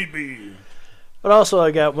 Leave me be. But also, I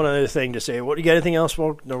got one other thing to say. What, you got anything else?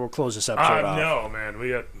 No, we'll close this episode off. No, man. We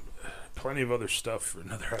got plenty of other stuff for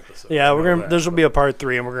another episode. Yeah, I we're know gonna. that, This will but- be a part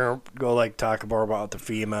 3, and we're gonna go, like, talk more about the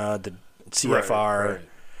FEMA, the CFR, Right.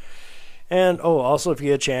 and also if you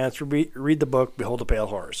get a chance, read the book "Behold a Pale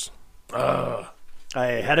Horse." I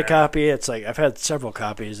had a copy. It's like I've had several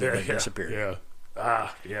copies that have disappeared. Yeah.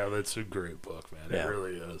 Yeah, that's a great book, man. Yeah. It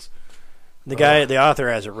really is. The author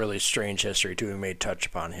has a really strange history too. We may touch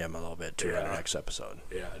upon him a little bit too in the Yeah. next episode.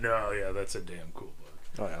 Yeah, that's a damn cool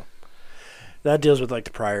book. Oh yeah, that deals with, like,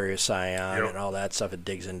 the Priory of Sion Yep. and all that stuff. It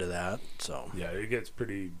digs into that. So Yeah, it gets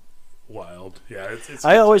pretty wild. Yeah, it's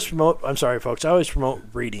I always promote. I'm sorry, folks. I always promote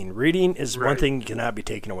reading. Reading is one Right. thing that cannot be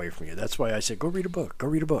taken away from you. That's why I said go read a book. Go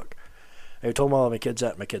read a book. I told all of my kids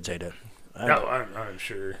that. My kids hate it. No, I'm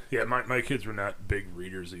sure. Yeah, my kids were not big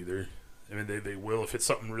readers either. I mean, they will if it's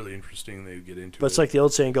something really interesting. They get into it. But it's like the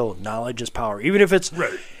old saying, "Go, knowledge is power." Even if it's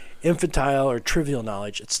right. infantile or trivial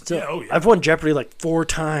knowledge, it's still. Yeah, oh, yeah. I've won Jeopardy like 4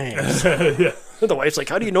 times. Yeah, The wife's like,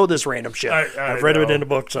 "How do you know this random shit?" I I've read it know. in a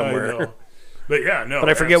book I somewhere. know. But yeah, no. But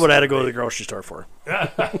I forget what I had to go to the grocery store for.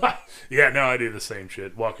 Yeah, no, I do the same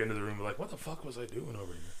shit. Walk into the room, like, what the fuck was I doing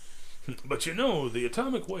over here? But the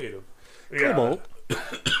atomic weight of Cobalt.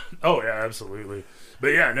 Oh yeah, absolutely. But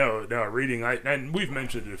yeah, no, reading. And we've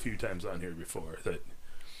mentioned it a few times on here before that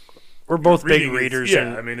We're both big reading is- readers. Yeah,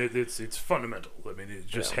 and I mean it's fundamental. I mean it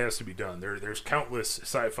just has to be done. There's countless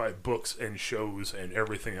sci-fi books and shows and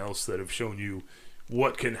everything else that have shown you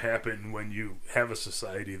what can happen when you have a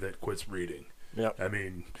society that quits reading. Yep. I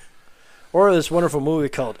mean, Or this wonderful movie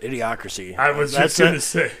called Idiocracy. I was just going to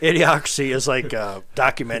say. Idiocracy is like a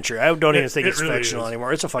documentary. I don't even think it it's really fictional is.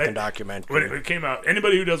 anymore. It's a fucking When documentary. it came out,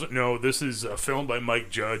 anybody who doesn't know, this is a film by Mike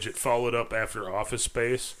Judge. It followed up after Office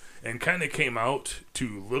Space and kind of came out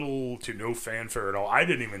to little to no fanfare at all. I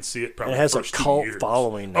didn't even see it probably It has the a first 2 cult years.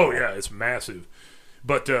 following now. Oh, yeah, it's massive.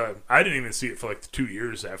 But I didn't even see it for like 2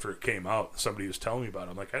 years after it came out. Somebody was telling me about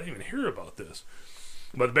it. I'm like, I didn't even hear about this.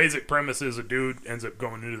 But the basic premise is a dude ends up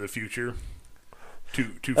going into the future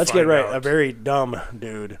to Let's find get right. out. A very dumb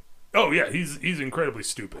dude. Oh yeah, he's incredibly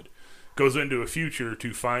stupid. Goes into a future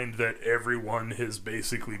to find that everyone has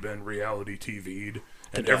basically been reality TV'd,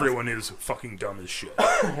 and death. everyone is fucking dumb as shit.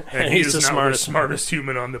 And he's he is the now smartest. the smartest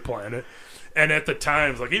human on the planet. And at the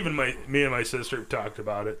times, like even me and my sister talked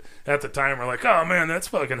about it. At the time, we're like, "Oh man, that's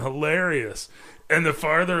fucking hilarious." And the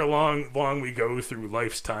farther along we go through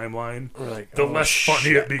life's timeline, We're like, the oh, less funny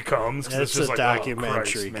shit. it becomes. 'Cause That's it's just a like, documentary, oh,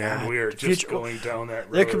 Christ, man. God. We are just Future- going down that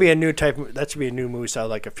road. That could be a new type. That should be a new movie style,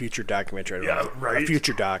 like a future documentary. Yeah, right. A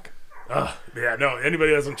future doc. Yeah, no,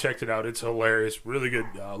 anybody hasn't checked it out, it's hilarious. Really good.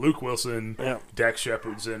 Luke Wilson, Yeah. Dax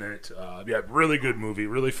Shepard's in it. Yeah, really good movie,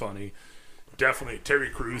 really funny. Definitely, Terry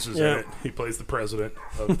Crews is Yeah. in it. He plays the president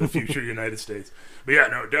of the future United States. But yeah,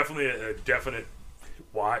 no, definitely a definite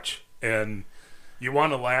watch. And you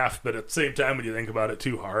want to laugh, but at the same time, when you think about it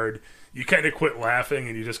too hard, you kind of quit laughing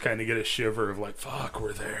and you just kind of get a shiver of like, fuck,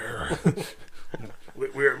 we're there.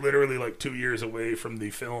 We're literally like 2 years away from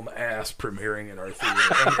the film Ass premiering in our theater.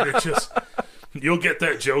 I mean, it's just, you'll get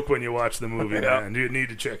that joke when you watch the movie, Yeah. man. You need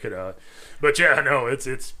to check it out. But yeah, no,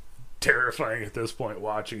 it's terrifying at this point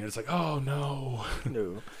watching it. It's like, oh no.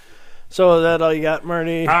 No. So is that all you got,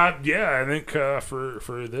 Marty? Yeah, I think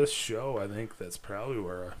for this show, I think that's probably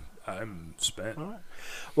where I'm spent. All right.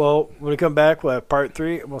 Well, when we come back, we'll have part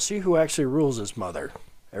 3, and we'll see who actually rules his mother.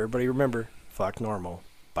 Everybody remember, fuck normal.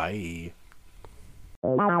 Bye.